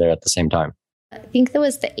if we were there at the same time. I think that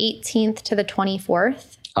was the 18th to the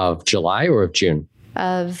 24th. Of July or of June?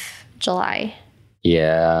 Of July.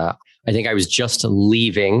 Yeah. I think I was just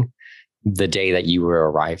leaving the day that you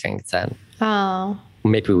were arriving then. Oh.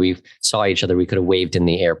 Maybe we saw each other. We could have waved in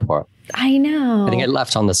the airport. I know. I think I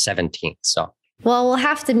left on the 17th. So, well, we'll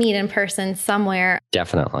have to meet in person somewhere.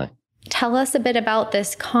 Definitely. Tell us a bit about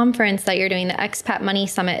this conference that you're doing, the Expat Money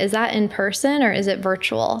Summit. Is that in person or is it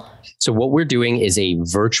virtual? So what we're doing is a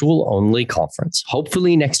virtual only conference.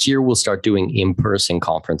 Hopefully next year we'll start doing in-person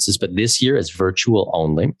conferences, but this year is virtual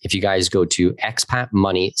only. If you guys go to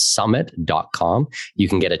expatmoneysummit.com, you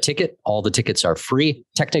can get a ticket. All the tickets are free.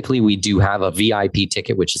 Technically, we do have a VIP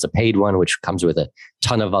ticket, which is a paid one, which comes with a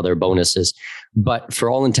ton of other bonuses. But for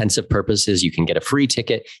all intensive purposes, you can get a free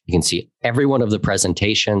ticket. You can see every one of the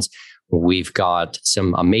presentations. We've got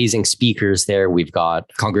some amazing speakers there. We've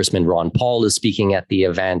got Congressman Ron Paul is speaking at the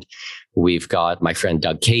event. We've got my friend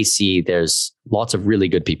Doug Casey. There's lots of really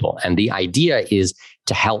good people. And the idea is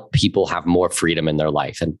to help people have more freedom in their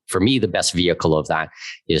life. And for me, the best vehicle of that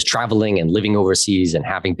is traveling and living overseas and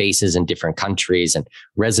having bases in different countries and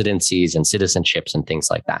residencies and citizenships and things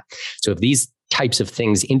like that. So if these types of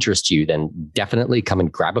things interest you, then definitely come and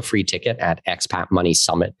grab a free ticket at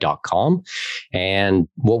expatmoneysummit.com. And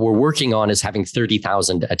what we're working on is having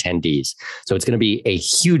 30,000 attendees. So it's going to be a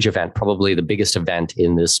huge event, probably the biggest event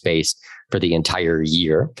in this space for the entire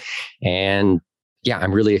year. And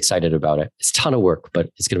I'm really excited about it. It's a ton of work, but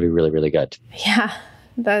it's going to be really, really good. Yeah,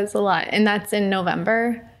 that's a lot. And that's in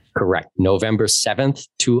November? Correct. November 7th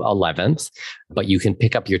to 11th. But you can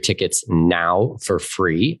pick up your tickets now for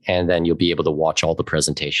free, and then you'll be able to watch all the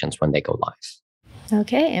presentations when they go live.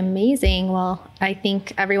 Okay, amazing. Well, I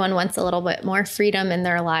think everyone wants a little bit more freedom in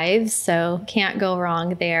their lives, so can't go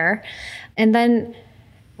wrong there. And then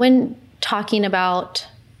when talking about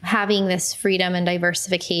having this freedom and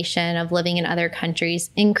diversification of living in other countries,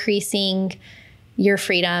 increasing your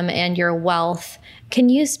freedom and your wealth, can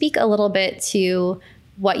you speak a little bit to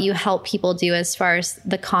what you help people do as far as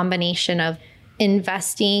the combination of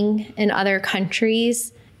investing in other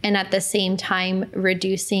countries and at the same time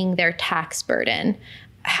reducing their tax burden?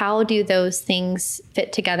 How do those things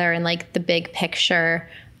fit together in like the big picture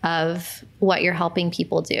of what you're helping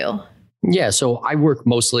people do? Yeah, so I work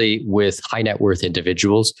mostly with high net worth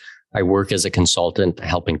individuals. I work as a consultant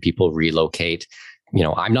helping people relocate.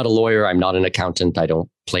 I'm not a lawyer. I'm not an accountant. I don't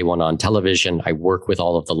play one on television. I work with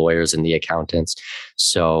all of the lawyers and the accountants.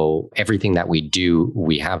 So everything that we do,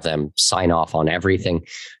 we have them sign off on everything.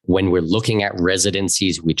 When we're looking at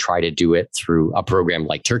residencies, we try to do it through a program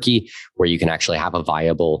like Turkey, where you can actually have a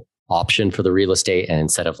viable option for the real estate. And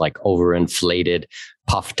instead of like overinflated,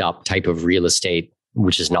 puffed up type of real estate,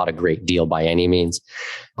 which is not a great deal by any means.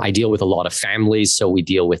 I deal with a lot of families. So we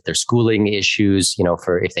deal with their schooling issues,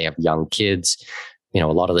 for if they have young kids, a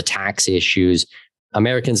lot of the tax issues.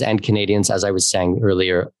 Americans and Canadians, as I was saying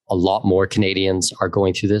earlier, a lot more Canadians are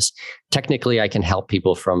going through this. Technically, I can help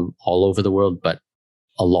people from all over the world, but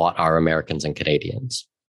a lot are Americans and Canadians.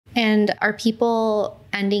 And are people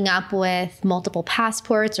ending up with multiple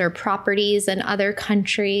passports or properties in other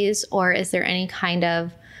countries? Or is there any kind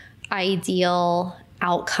of ideal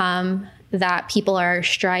outcome that people are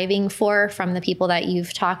striving for from the people that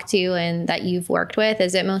you've talked to and that you've worked with?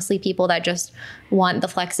 Is it mostly people that just want the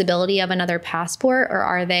flexibility of another passport, or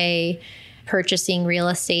are they purchasing real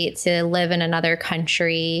estate to live in another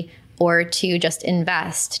country or to just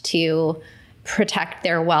invest to protect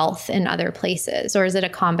their wealth in other places? Or is it a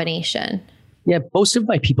combination? Yeah, most of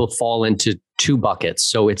my people fall into two buckets.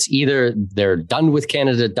 So it's either they're done with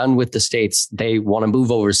Canada, done with the States, they want to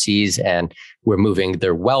move overseas, and we're moving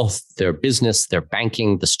their wealth, their business, their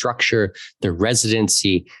banking, the structure, their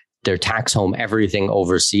residency, their tax home, everything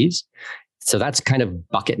overseas. So that's kind of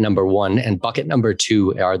bucket number one. And bucket number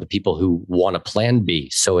two are the people who want a plan B.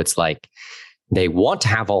 So it's like they want to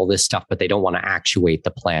have all this stuff, but they don't want to actuate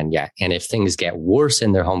the plan yet. And if things get worse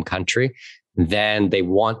in their home country, then they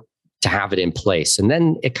want to have it in place. And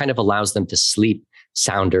then it kind of allows them to sleep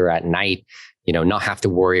sounder at night, not have to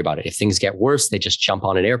worry about it. If things get worse, they just jump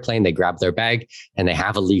on an airplane, they grab their bag, and they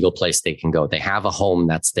have a legal place they can go. They have a home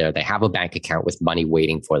that's there. They have a bank account with money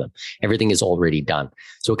waiting for them. Everything is already done.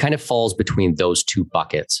 So it kind of falls between those two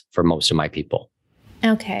buckets for most of my people.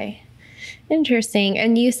 Okay. Interesting.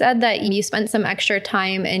 And you said that you spent some extra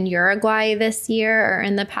time in Uruguay this year or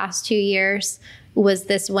in the past 2 years. Was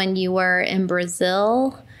this when you were in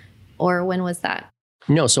Brazil, or when was that?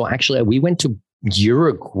 No. So actually, we went to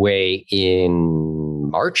Uruguay in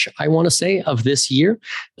March, I want to say, of this year.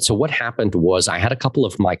 So what happened was I had a couple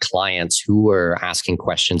of my clients who were asking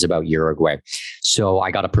questions about Uruguay. So I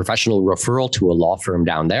got a professional referral to a law firm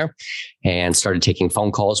down there and started taking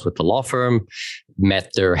phone calls with the law firm,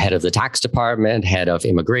 met their head of the tax department, head of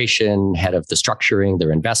immigration, head of the structuring,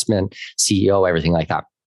 their investment, CEO, everything like that.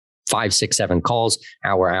 5, 6, 7 calls,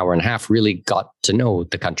 hour and a half, really got to know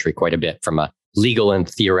the country quite a bit from a legal and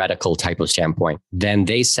theoretical type of standpoint. Then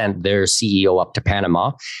they sent their CEO up to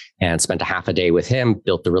Panama and spent a half a day with him,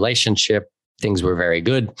 built the relationship. Things were very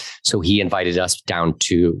good. So he invited us down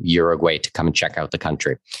to Uruguay to come and check out the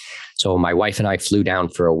country. So my wife and I flew down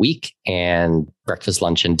for a week and breakfast,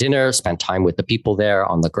 lunch, and dinner, spent time with the people there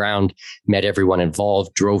on the ground, met everyone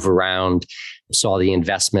involved, drove around, saw the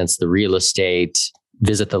investments, the real estate,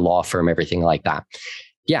 visit the law firm, everything like that.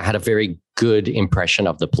 Yeah, had a very good impression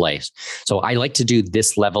of the place. So I like to do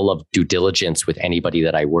this level of due diligence with anybody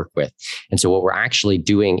that I work with. And so what we're actually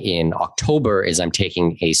doing in October is I'm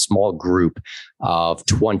taking a small group of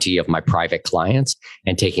 20 of my private clients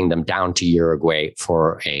and taking them down to Uruguay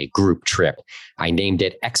for a group trip. I named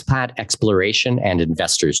it Expat Exploration and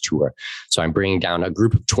Investors Tour. So I'm bringing down a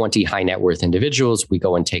group of 20 high net worth individuals. We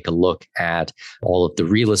go and take a look at all of the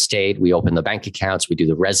real estate. We open the bank accounts. We do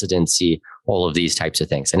the residency, all of these types of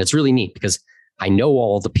things. And it's really neat because I know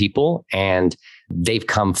all the people and they've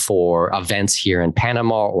come for events here in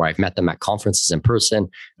Panama, or I've met them at conferences in person and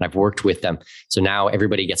I've worked with them. So now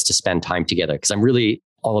everybody gets to spend time together because I'm really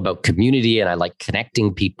all about community and I like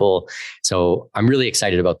connecting people. So I'm really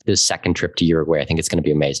excited about this second trip to Uruguay. I think it's going to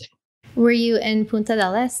be amazing. Were you in Punta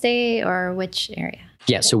del Este or which area?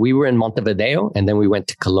 Yeah, so we were in Montevideo and then we went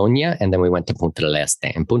to Colonia and then we went to Punta del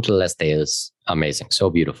Este. And Punta del Este is amazing. So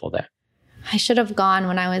beautiful there. I should have gone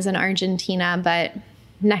when I was in Argentina, but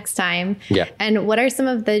next time. Yeah. And what are some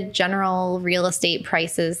of the general real estate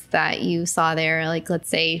prices that you saw there? Like, let's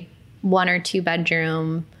say 1 or 2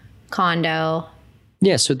 bedroom condo.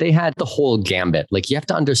 Yeah. So they had the whole gambit. Like you have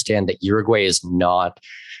to understand that Uruguay is not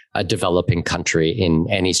a developing country in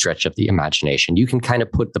any stretch of the imagination. You can kind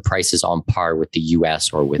of put the prices on par with the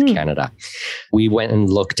US or with Canada. We went and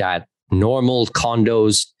looked at normal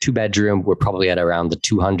condos, 2 bedroom, we're probably at around the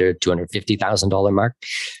 $200,000, $250,000 mark.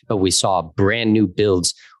 But we saw brand new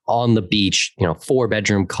builds on the beach, 4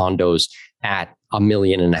 bedroom condos at $1.5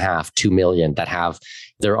 million, $2 million that have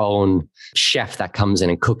their own chef that comes in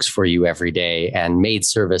and cooks for you every day and maid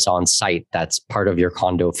service on site. That's part of your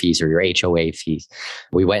condo fees or your HOA fees.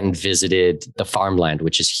 We went and visited the farmland,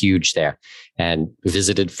 which is huge there, and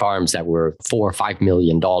visited farms that were $4 or $5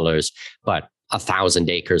 million, but 1,000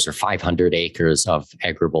 acres or 500 acres of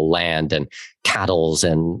arable land and cattle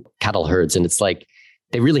herds. And it's like,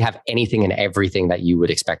 they really have anything and everything that you would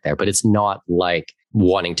expect there, but it's not like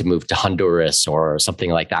wanting to move to Honduras or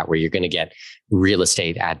something like that, where you're going to get real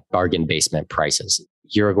estate at bargain basement prices.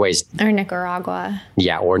 Uruguay's or Nicaragua.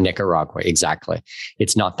 Yeah. Or Nicaragua. Exactly.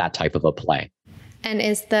 It's not that type of a play. And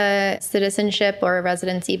is the citizenship or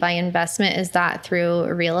residency by investment, is that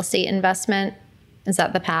through real estate investment? Is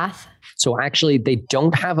that the path? So actually, they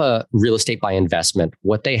don't have a real estate by investment.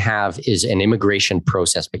 What they have is an immigration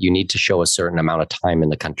process, but you need to show a certain amount of time in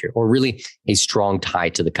the country, or really a strong tie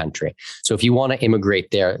to the country. So if you want to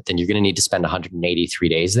immigrate there, then you're going to need to spend 183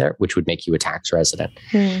 days there, which would make you a tax resident.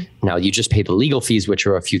 Now, you just pay the legal fees, which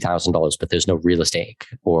are a few $1,000s, but there's no real estate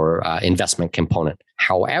or investment component.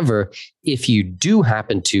 However, if you do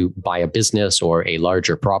happen to buy a business or a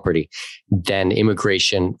larger property, then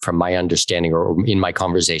immigration, from my understanding or in my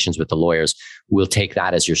conversations with the lawyers, will take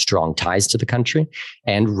that as your strong ties to the country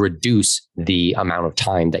and reduce the amount of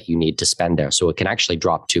time that you need to spend there. So it can actually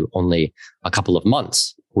drop to only a couple of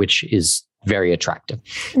months, which is very attractive.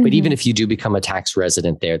 But even if you do become a tax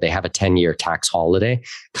resident there, they have a 10-year tax holiday,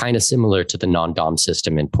 kind of similar to the non-dom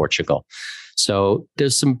system in Portugal. So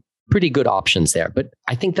there's some pretty good options there. But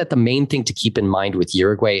I think that the main thing to keep in mind with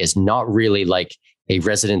Uruguay is not really like a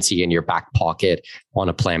residency in your back pocket on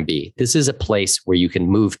a plan B. This is a place where you can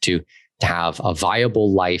move to have a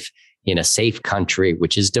viable life in a safe country,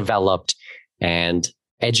 which is developed and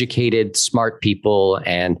educated, smart people,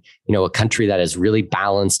 and, a country that is really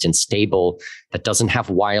balanced and stable, that doesn't have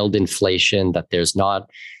wild inflation, that there's not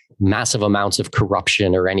massive amounts of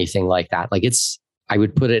corruption or anything like that. I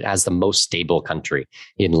would put it as the most stable country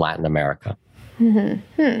in Latin America.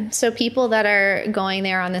 So people that are going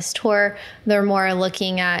there on this tour, they're more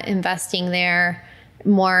looking at investing there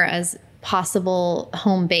more as possible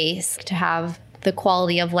home base to have the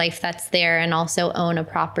quality of life that's there and also own a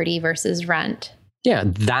property versus rent. Yeah,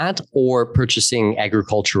 that or purchasing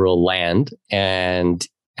agricultural land and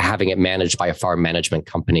having it managed by a farm management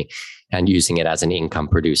company and using it as an income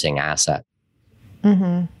producing asset.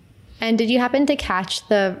 And did you happen to catch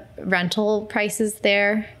the rental prices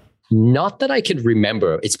there? Not that I could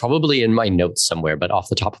remember. It's probably in my notes somewhere, but off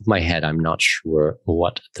the top of my head, I'm not sure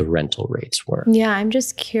what the rental rates were. Yeah, I'm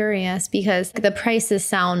just curious because the prices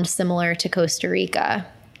sound similar to Costa Rica,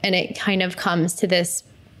 and it kind of comes to this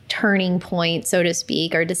turning point, so to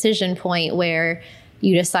speak, or decision point where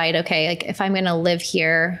you decide, okay, if I'm going to live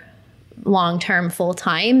here long-term,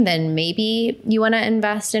 full-time, then maybe you want to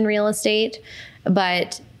invest in real estate.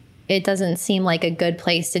 But it doesn't seem like a good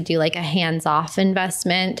place to do a hands-off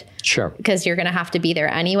investment. Sure. Because you're going to have to be there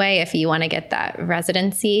anyway if you want to get that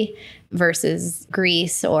residency versus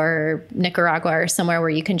Greece or Nicaragua or somewhere where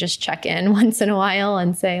you can just check in once in a while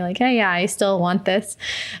and say hey, yeah, I still want this,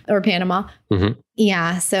 or Panama.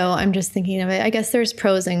 Yeah. So I'm just thinking of it. I guess there's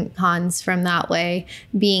pros and cons from that way,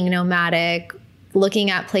 being nomadic, looking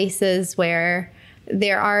at places where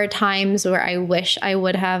there are times where I wish I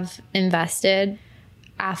would have invested.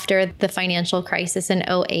 After the financial crisis in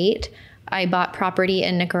 2008, I bought property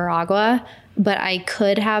in Nicaragua, but I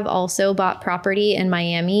could have also bought property in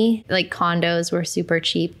Miami. Condos were super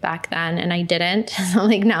cheap back then, and I didn't. So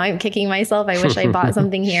now I'm kicking myself. I wish I bought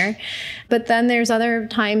something here. But then there's other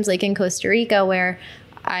times in Costa Rica where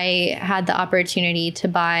I had the opportunity to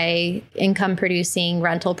buy income producing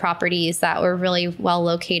rental properties that were really well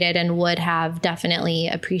located and would have definitely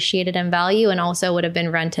appreciated in value and also would have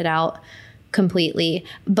been rented out completely.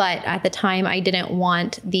 But at the time, I didn't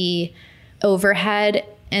want the overhead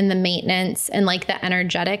and the maintenance and the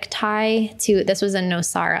energetic tie to, this was in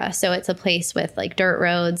Nosara. So it's a place with dirt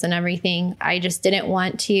roads and everything. I just didn't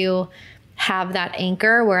want to have that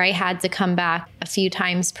anchor where I had to come back a few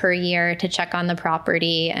times per year to check on the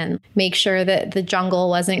property and make sure that the jungle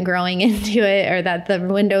wasn't growing into it or that the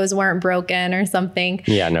windows weren't broken or something.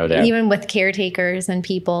 Yeah, no doubt. Even with caretakers and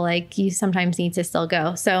people, you sometimes need to still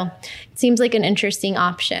go. So it seems like an interesting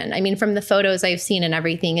option. I mean, from the photos I've seen and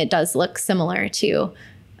everything, it does look similar to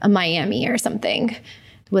a Miami or something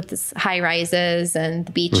with this high rises and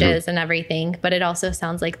the beaches and everything. But it also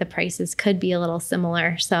sounds like the prices could be a little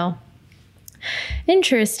similar. So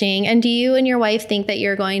interesting. And do you and your wife think that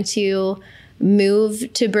you're going to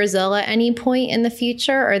move to Brazil at any point in the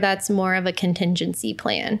future, or that's more of a contingency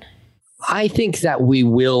plan? I think that we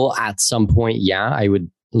will at some point. Yeah, I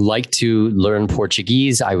would like to learn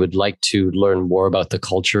Portuguese. I would like to learn more about the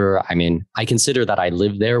culture. I mean, I consider that I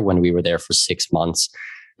lived there when we were there for 6 months.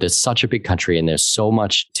 There's such a big country and there's so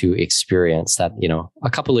much to experience that, a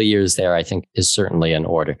couple of years there, I think, is certainly in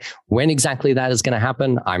order. When exactly that is going to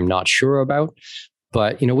happen, I'm not sure about.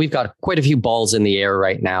 But, we've got quite a few balls in the air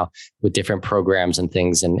right now with different programs and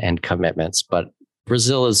things and commitments. But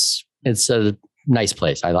Brazil it's a nice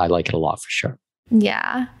place. I like it a lot for sure.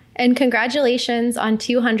 Yeah. And congratulations on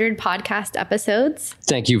 200 podcast episodes.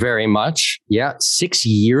 Thank you very much. Yeah, 6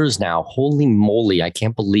 years now. Holy moly. I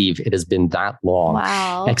can't believe it has been that long.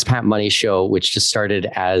 Wow. Expat Money Show, which just started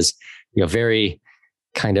as very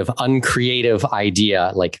kind of uncreative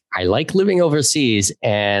idea. I like living overseas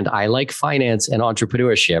and I like finance and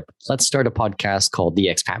entrepreneurship. Let's start a podcast called The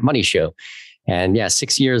Expat Money Show. And yeah,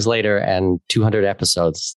 6 years later and 200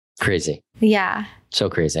 episodes. Crazy. Yeah. So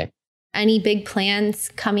crazy. Any big plans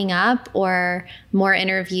coming up or more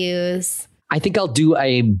interviews? I think I'll do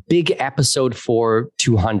a big episode for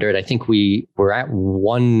 200. I think we're at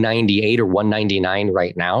 198 or 199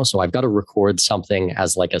 right now. So I've got to record something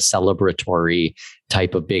as a celebratory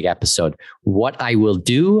type of big episode. What I will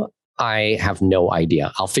do, I have no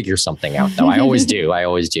idea. I'll figure something out though. I always do.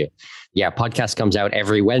 Yeah, podcast comes out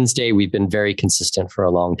every Wednesday. We've been very consistent for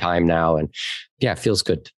a long time now. And yeah, it feels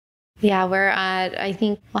good. Yeah, we're at, I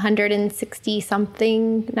think, 160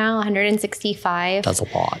 something now, 165. That's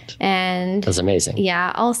a lot. And that's amazing.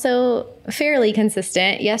 Yeah, also fairly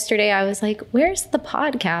consistent. Yesterday, I was like, where's the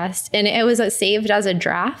podcast? And it was saved as a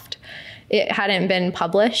draft. It hadn't been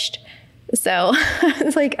published. So I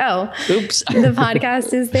was like, oh, oops, the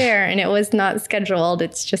podcast is there, and it was not scheduled.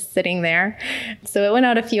 It's just sitting there. So it went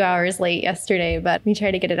out a few hours late yesterday, but we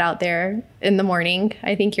try to get it out there in the morning.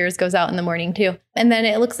 I think yours goes out in the morning too. And then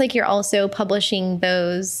it looks like you're also publishing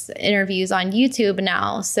those interviews on YouTube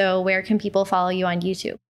now. So where can people follow you on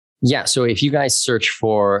YouTube? Yeah. So if you guys search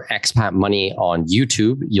for Expat Money on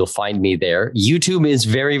YouTube, you'll find me there. YouTube is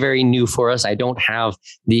very, very new for us. I don't have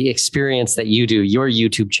the experience that you do. Your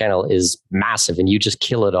YouTube channel is massive and you just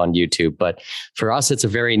kill it on YouTube. But for us, it's a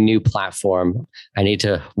very new platform. I need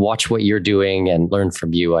to watch what you're doing and learn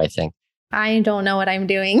from you, I think. I don't know what I'm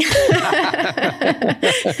doing.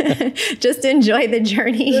 Just enjoy the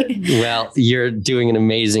journey. Well, you're doing an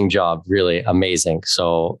amazing job, really amazing.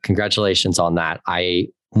 So congratulations on that. I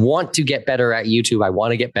want to get better at YouTube. I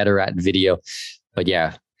want to get better at video. But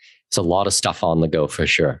yeah, it's a lot of stuff on the go for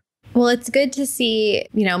sure. Well, it's good to see,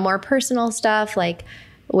 more personal stuff like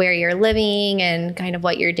where you're living and kind of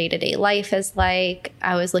what your day-to-day life is like.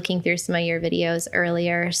 I was looking through some of your videos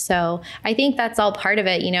earlier. So I think that's all part of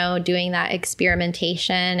it, doing that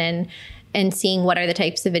experimentation and seeing what are the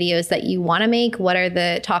types of videos that you want to make, what are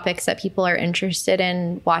the topics that people are interested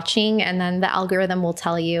in watching, and then the algorithm will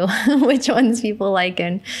tell you which ones people like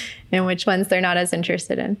and which ones they're not as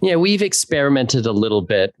interested in. Yeah, we've experimented a little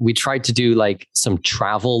bit. We tried to do like some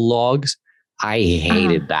travel logs. I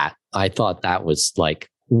hated that. I thought that was like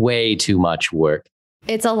way too much work.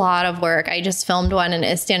 It's a lot of work. I just filmed one in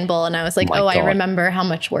Istanbul and I was like, I remember how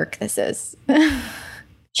much work this is.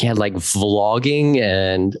 Yeah, like vlogging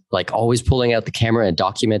and like always pulling out the camera and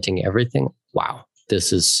documenting everything. Wow,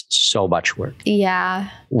 this is so much work. Yeah.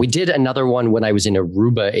 We did another one when I was in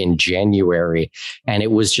Aruba in January, and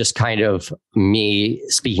it was just kind of me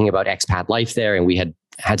speaking about expat life there. And we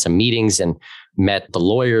had some meetings and met the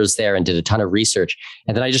lawyers there and did a ton of research.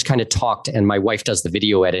 And then I just kind of talked, and my wife does the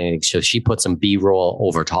video editing. So she put some B-roll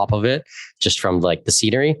over top of it just from like the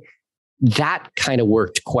scenery. That kind of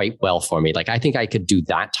worked quite well for me. Like, I think I could do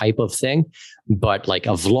that type of thing, but like a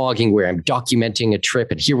vlogging where I'm documenting a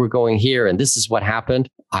trip and here we're going here and this is what happened.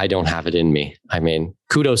 I don't have it in me. I mean,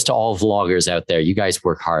 kudos to all vloggers out there. You guys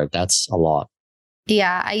work hard. That's a lot.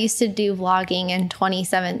 Yeah, I used to do vlogging in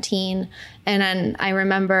 2017. And then I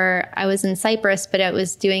remember I was in Cyprus, but I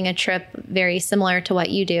was doing a trip very similar to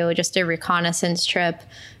what you do, just a reconnaissance trip,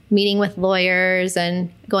 meeting with lawyers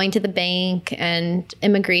and going to the bank and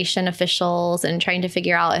immigration officials and trying to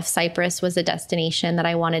figure out if Cyprus was a destination that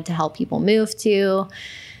I wanted to help people move to.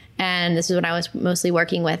 And this is when I was mostly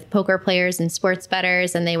working with poker players and sports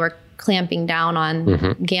bettors, and they were clamping down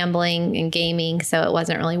on gambling and gaming. So it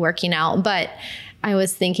wasn't really working out. But I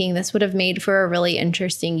was thinking this would have made for a really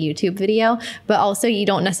interesting YouTube video, but also you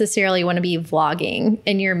don't necessarily want to be vlogging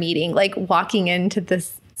in your meeting, like walking into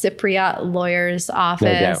this Cypriot lawyer's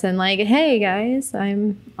office and like, hey guys,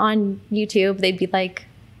 I'm on YouTube. They'd be like,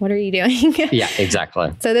 what are you doing? Yeah,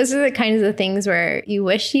 exactly. So those are the kinds of things where you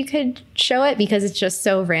wish you could show it because it's just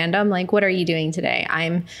so random. Like, what are you doing today?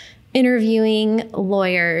 I'm interviewing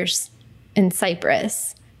lawyers in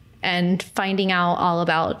Cyprus and finding out all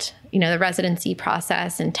about, the residency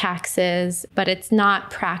process and taxes, but it's not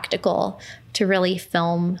practical to really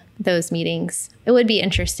film those meetings. It would be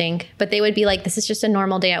interesting, but they would be like, this is just a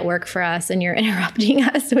normal day at work for us and you're interrupting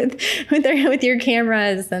us with your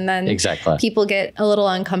cameras. And then exactly. People get a little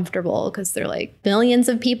uncomfortable because they're like, millions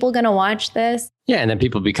of people going to watch this. Yeah. And then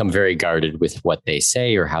people become very guarded with what they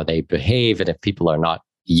say or how they behave. And if people are not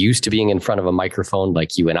used to being in front of a microphone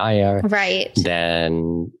like you and I are, right,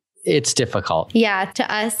 then it's difficult. Yeah.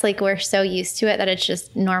 To us, like we're so used to it that it's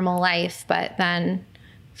just normal life, but then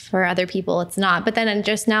for other people, it's not. But then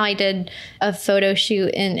just now I did a photo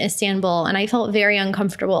shoot in Istanbul and I felt very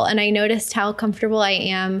uncomfortable. And I noticed how comfortable I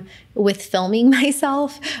am with filming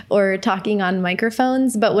myself or talking on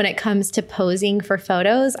microphones. But when it comes to posing for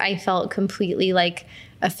photos, I felt completely like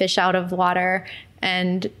a fish out of water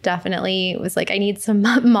and definitely was like, I need some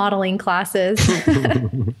modeling classes.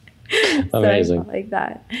 Amazing. So like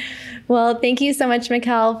that. Well, thank you so much,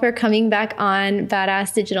 Mikkel, for coming back on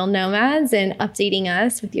Badass Digital Nomads and updating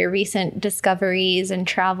us with your recent discoveries and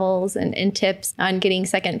travels and tips on getting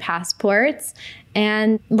second passports.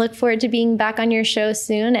 And look forward to being back on your show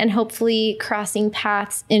soon and hopefully crossing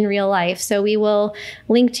paths in real life. So we will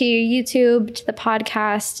link to your YouTube, to the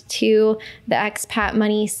podcast, to the Expat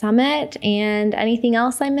Money Summit, and anything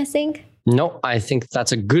else I'm missing? No, I think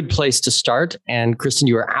that's a good place to start. And Kristen,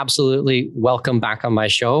 you are absolutely welcome back on my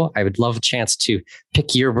show. I would love a chance to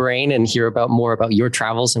pick your brain and hear more about your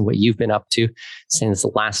travels and what you've been up to since the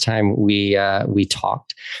last time we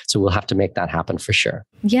talked. So we'll have to make that happen for sure.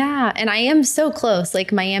 Yeah. And I am so close,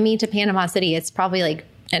 like Miami to Panama City. It's probably like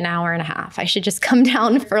an hour and a half. I should just come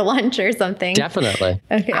down for lunch or something. Definitely.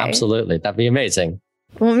 Okay. Absolutely. That'd be amazing.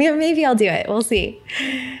 Well, maybe I'll do it. We'll see.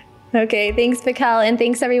 Okay. Thanks, Pikal. And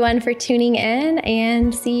thanks everyone for tuning in,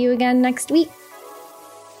 and see you again next week.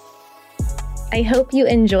 I hope you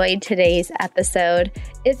enjoyed today's episode.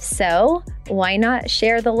 If so, why not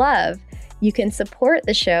share the love? You can support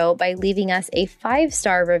the show by leaving us a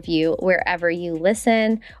 5-star review wherever you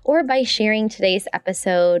listen, or by sharing today's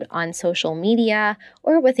episode on social media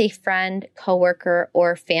or with a friend, coworker,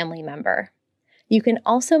 or family member. You can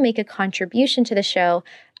also make a contribution to the show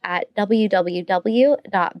at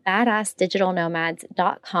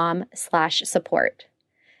www.badassdigitalnomads.com/support.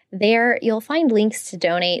 There, you'll find links to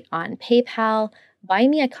donate on PayPal, Buy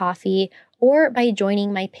Me a Coffee, or by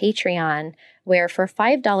joining my Patreon, where for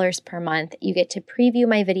 $5 per month, you get to preview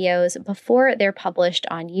my videos before they're published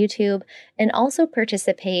on YouTube and also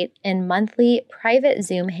participate in monthly private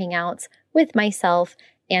Zoom hangouts with myself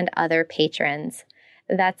and other patrons.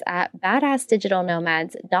 That's at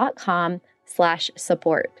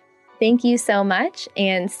badassdigitalnomads.com/support. Thank you so much,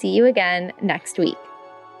 and see you again next week.